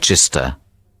near Rochester.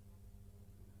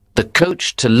 The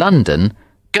coach to London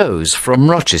goes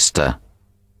from Rochester.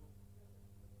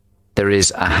 There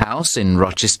is a house in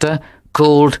Rochester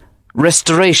called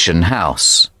Restoration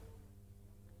House.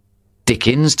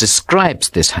 Dickens describes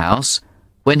this house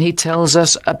when he tells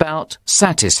us about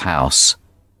Satis House,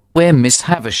 where Miss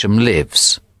Havisham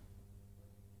lives.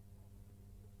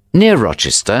 Near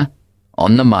Rochester,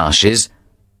 on the marshes,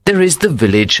 there is the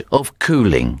village of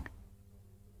Cooling.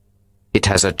 It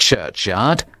has a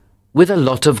churchyard with a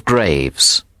lot of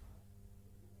graves.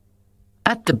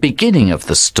 At the beginning of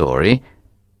the story,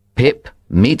 Pip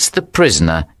meets the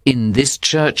prisoner in this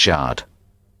churchyard.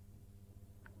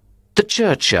 The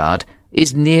churchyard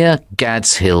is near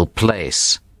Gad's Hill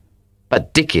Place,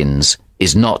 but Dickens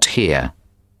is not here.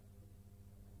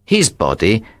 His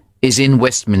body is in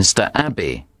Westminster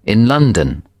Abbey in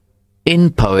London,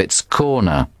 in Poets'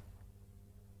 Corner.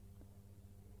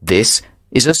 This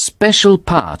is a special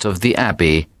part of the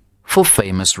Abbey for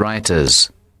famous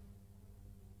writers.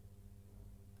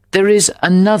 There is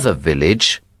another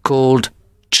village called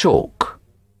Chalk.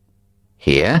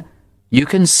 Here you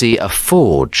can see a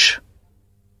forge.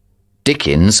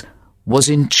 Dickens was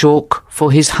in Chalk for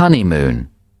his honeymoon.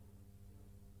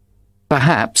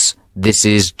 Perhaps this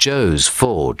is Joe's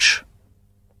forge.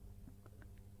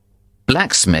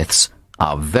 Blacksmiths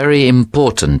are very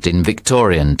important in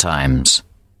Victorian times.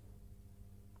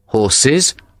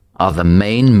 Horses are the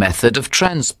main method of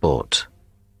transport.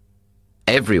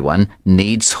 Everyone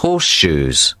needs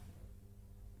horseshoes.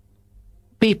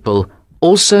 People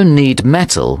also need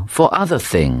metal for other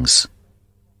things.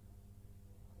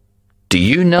 Do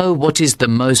you know what is the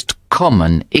most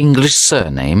common English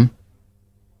surname?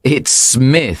 It's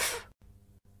Smith.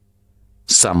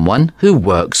 Someone who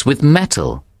works with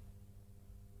metal.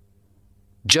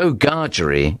 Joe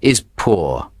Gargery is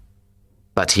poor,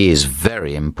 but he is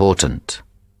very important.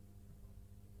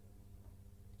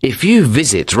 If you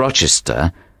visit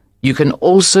Rochester, you can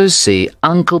also see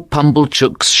Uncle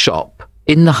Pumblechook's shop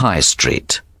in the High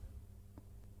Street.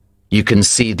 You can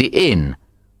see the inn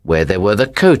where there were the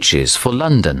coaches for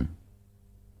London.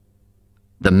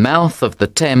 The mouth of the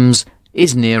Thames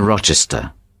is near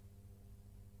Rochester.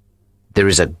 There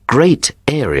is a great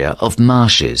area of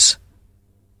marshes,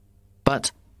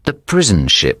 but the prison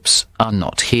ships are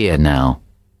not here now.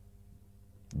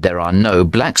 There are no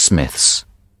blacksmiths.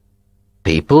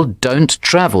 People don't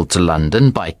travel to London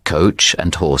by coach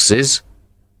and horses.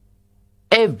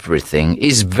 Everything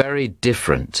is very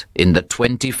different in the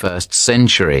 21st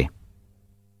century.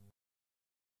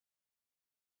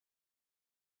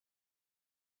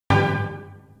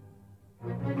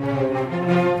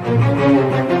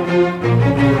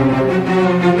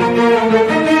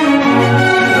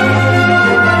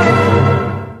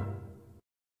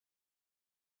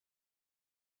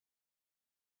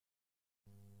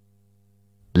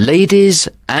 Ladies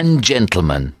and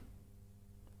gentlemen.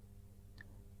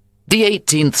 The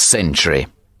 18th century.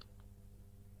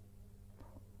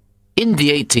 In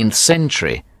the 18th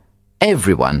century,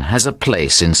 everyone has a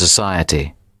place in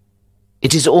society.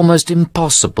 It is almost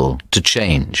impossible to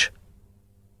change.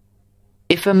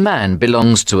 If a man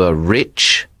belongs to a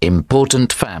rich,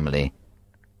 important family,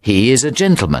 he is a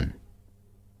gentleman.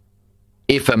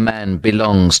 If a man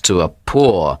belongs to a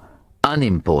poor,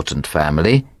 unimportant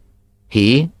family,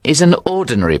 he is an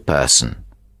ordinary person,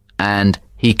 and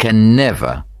he can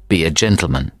never be a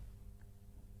gentleman.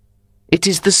 It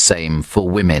is the same for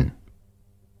women.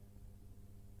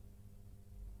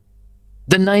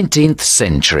 The 19th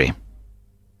century.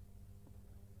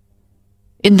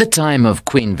 In the time of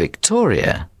Queen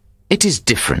Victoria, it is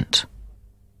different.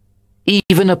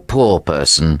 Even a poor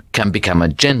person can become a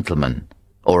gentleman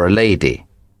or a lady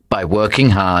by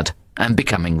working hard and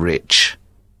becoming rich.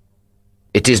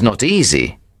 It is not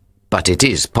easy, but it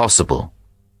is possible.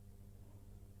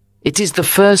 It is the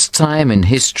first time in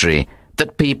history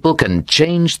that people can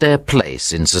change their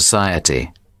place in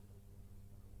society.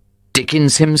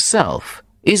 Dickens himself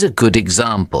is a good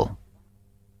example.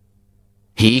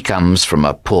 He comes from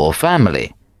a poor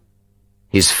family.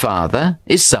 His father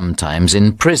is sometimes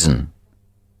in prison.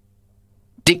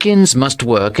 Dickens must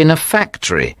work in a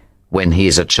factory when he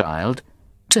is a child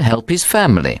to help his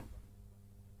family.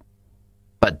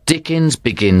 But Dickens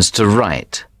begins to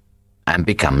write and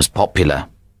becomes popular.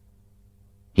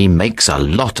 He makes a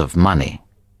lot of money.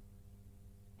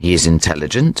 He is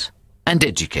intelligent and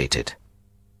educated.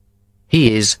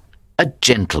 He is a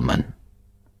gentleman.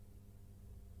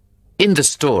 In the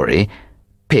story,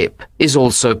 Pip is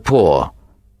also poor,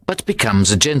 but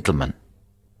becomes a gentleman.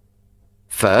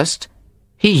 First,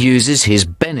 he uses his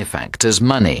benefactor's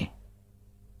money.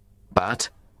 But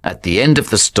at the end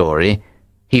of the story,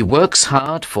 he works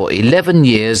hard for 11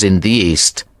 years in the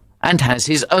East and has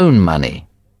his own money.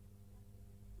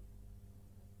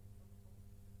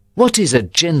 What is a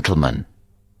gentleman?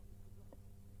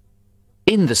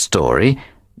 In the story,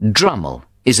 Drummle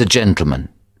is a gentleman.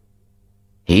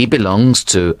 He belongs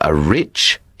to a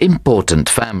rich, important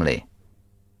family,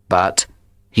 but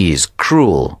he is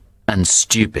cruel and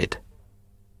stupid.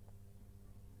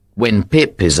 When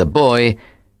Pip is a boy,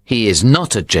 he is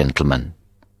not a gentleman.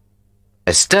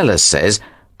 Estella says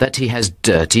that he has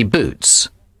dirty boots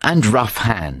and rough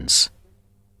hands.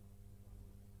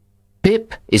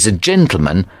 Pip is a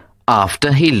gentleman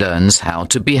after he learns how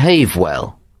to behave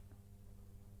well.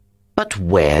 But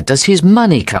where does his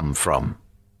money come from?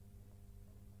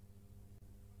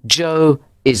 Joe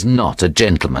is not a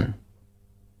gentleman.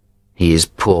 He is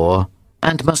poor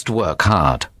and must work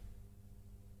hard.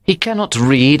 He cannot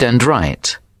read and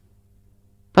write,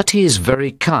 but he is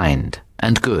very kind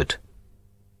and good.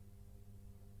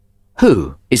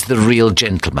 Who is the real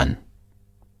gentleman?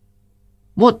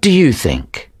 What do you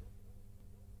think?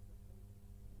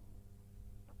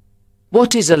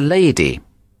 What is a lady?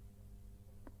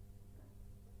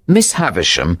 Miss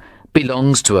Havisham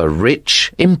belongs to a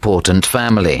rich, important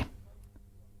family.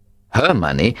 Her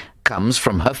money comes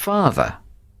from her father.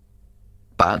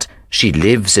 But she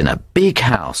lives in a big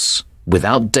house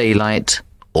without daylight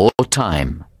or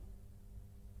time.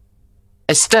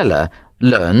 Estella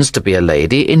learns to be a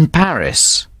lady in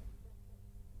Paris.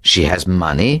 She has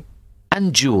money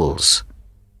and jewels,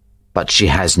 but she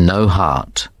has no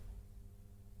heart.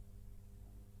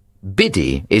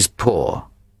 Biddy is poor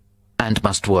and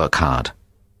must work hard,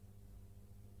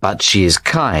 but she is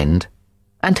kind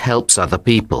and helps other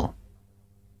people.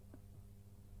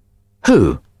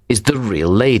 Who is the real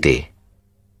lady?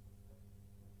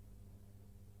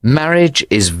 Marriage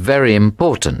is very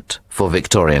important for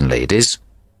Victorian ladies.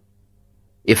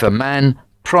 If a man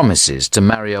promises to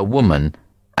marry a woman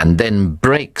and then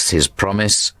breaks his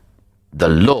promise, the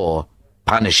law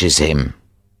punishes him.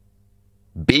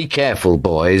 Be careful,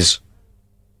 boys.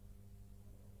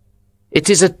 It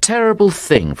is a terrible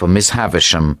thing for Miss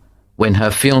Havisham when her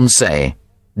fiancé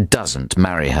doesn't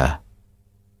marry her.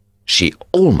 She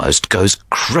almost goes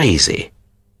crazy.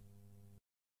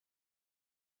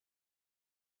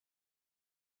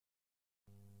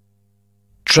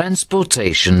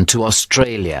 Transportation to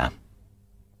Australia.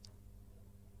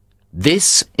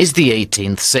 This is the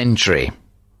 18th century.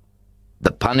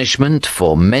 The punishment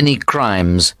for many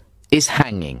crimes is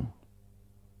hanging.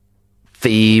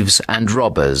 Thieves and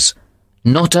robbers,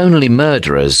 not only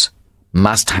murderers,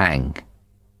 must hang.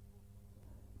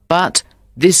 But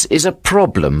this is a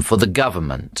problem for the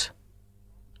government.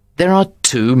 There are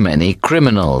too many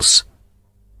criminals.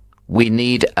 We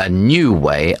need a new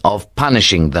way of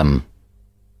punishing them.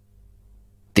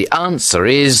 The answer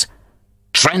is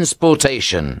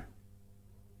transportation.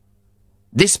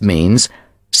 This means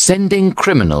sending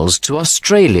criminals to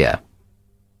Australia.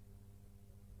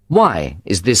 Why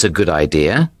is this a good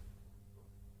idea?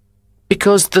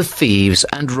 Because the thieves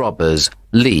and robbers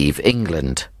leave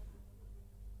England.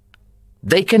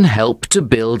 They can help to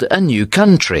build a new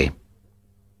country.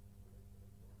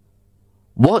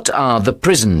 What are the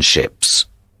prison ships?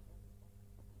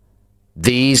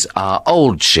 These are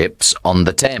old ships on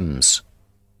the Thames.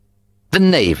 The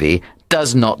Navy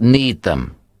does not need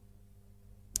them.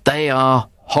 They are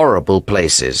horrible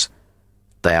places.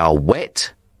 They are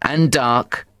wet and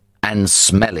dark and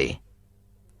smelly.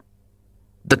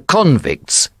 The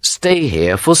convicts stay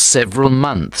here for several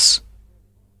months.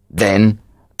 Then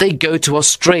they go to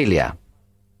Australia.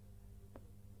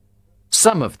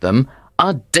 Some of them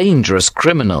are dangerous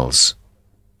criminals.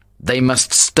 They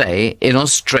must stay in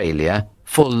Australia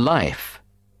for life.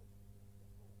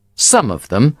 Some of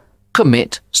them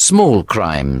commit small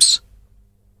crimes.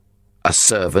 A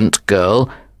servant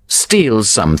girl steals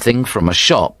something from a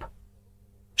shop.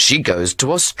 She goes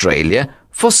to Australia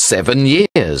for 7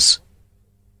 years.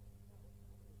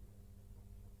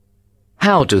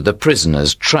 How do the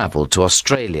prisoners travel to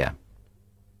Australia?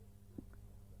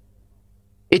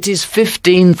 It is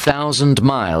 15,000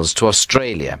 miles to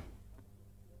Australia.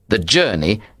 The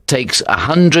journey takes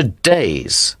 100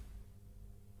 days.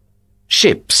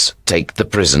 Ships take the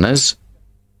prisoners.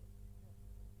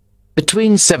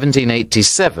 Between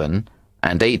 1787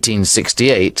 and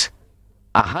 1868,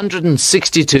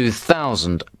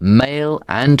 162,000 male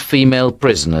and female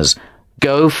prisoners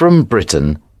go from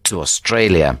Britain to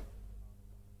Australia.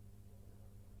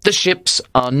 The ships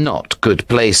are not good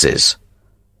places.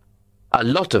 A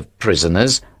lot of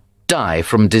prisoners die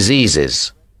from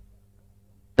diseases.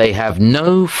 They have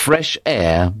no fresh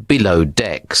air below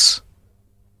decks.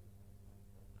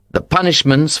 The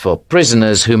punishments for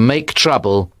prisoners who make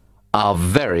trouble are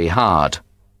very hard.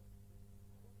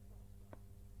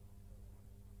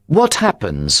 What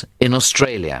happens in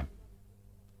Australia?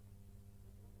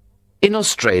 In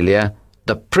Australia,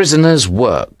 the prisoners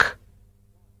work.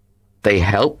 They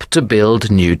help to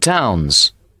build new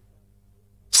towns.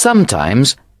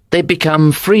 Sometimes they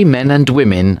become free men and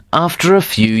women after a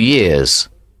few years.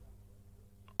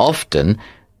 Often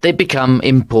they become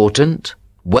important,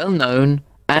 well-known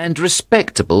and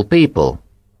respectable people.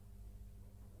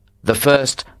 The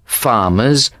first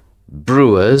farmers,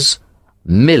 brewers,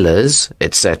 millers,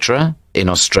 etc. in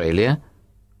Australia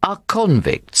are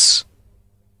convicts.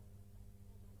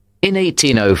 In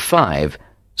 1805,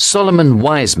 Solomon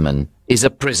Wiseman is a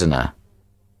prisoner.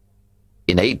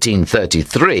 In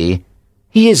 1833,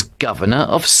 he is governor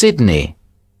of Sydney.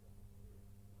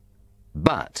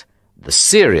 But the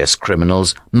serious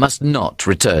criminals must not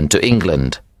return to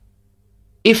England.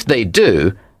 If they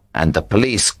do, and the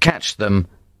police catch them,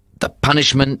 the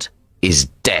punishment is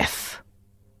death.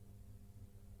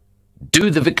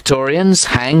 Do the Victorians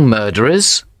hang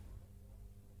murderers?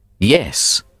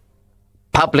 Yes.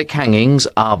 Public hangings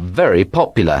are very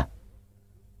popular.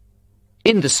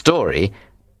 In the story,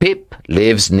 Pip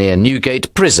lives near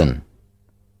Newgate Prison.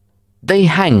 They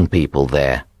hang people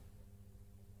there.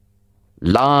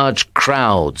 Large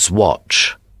crowds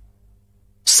watch.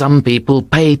 Some people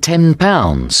pay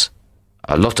 £10,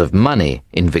 a lot of money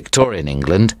in Victorian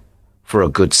England, for a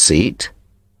good seat.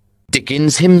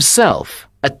 Dickens himself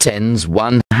attends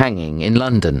one hanging in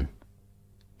London.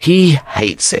 He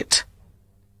hates it.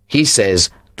 He says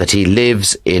that he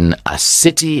lives in a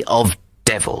city of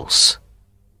devils.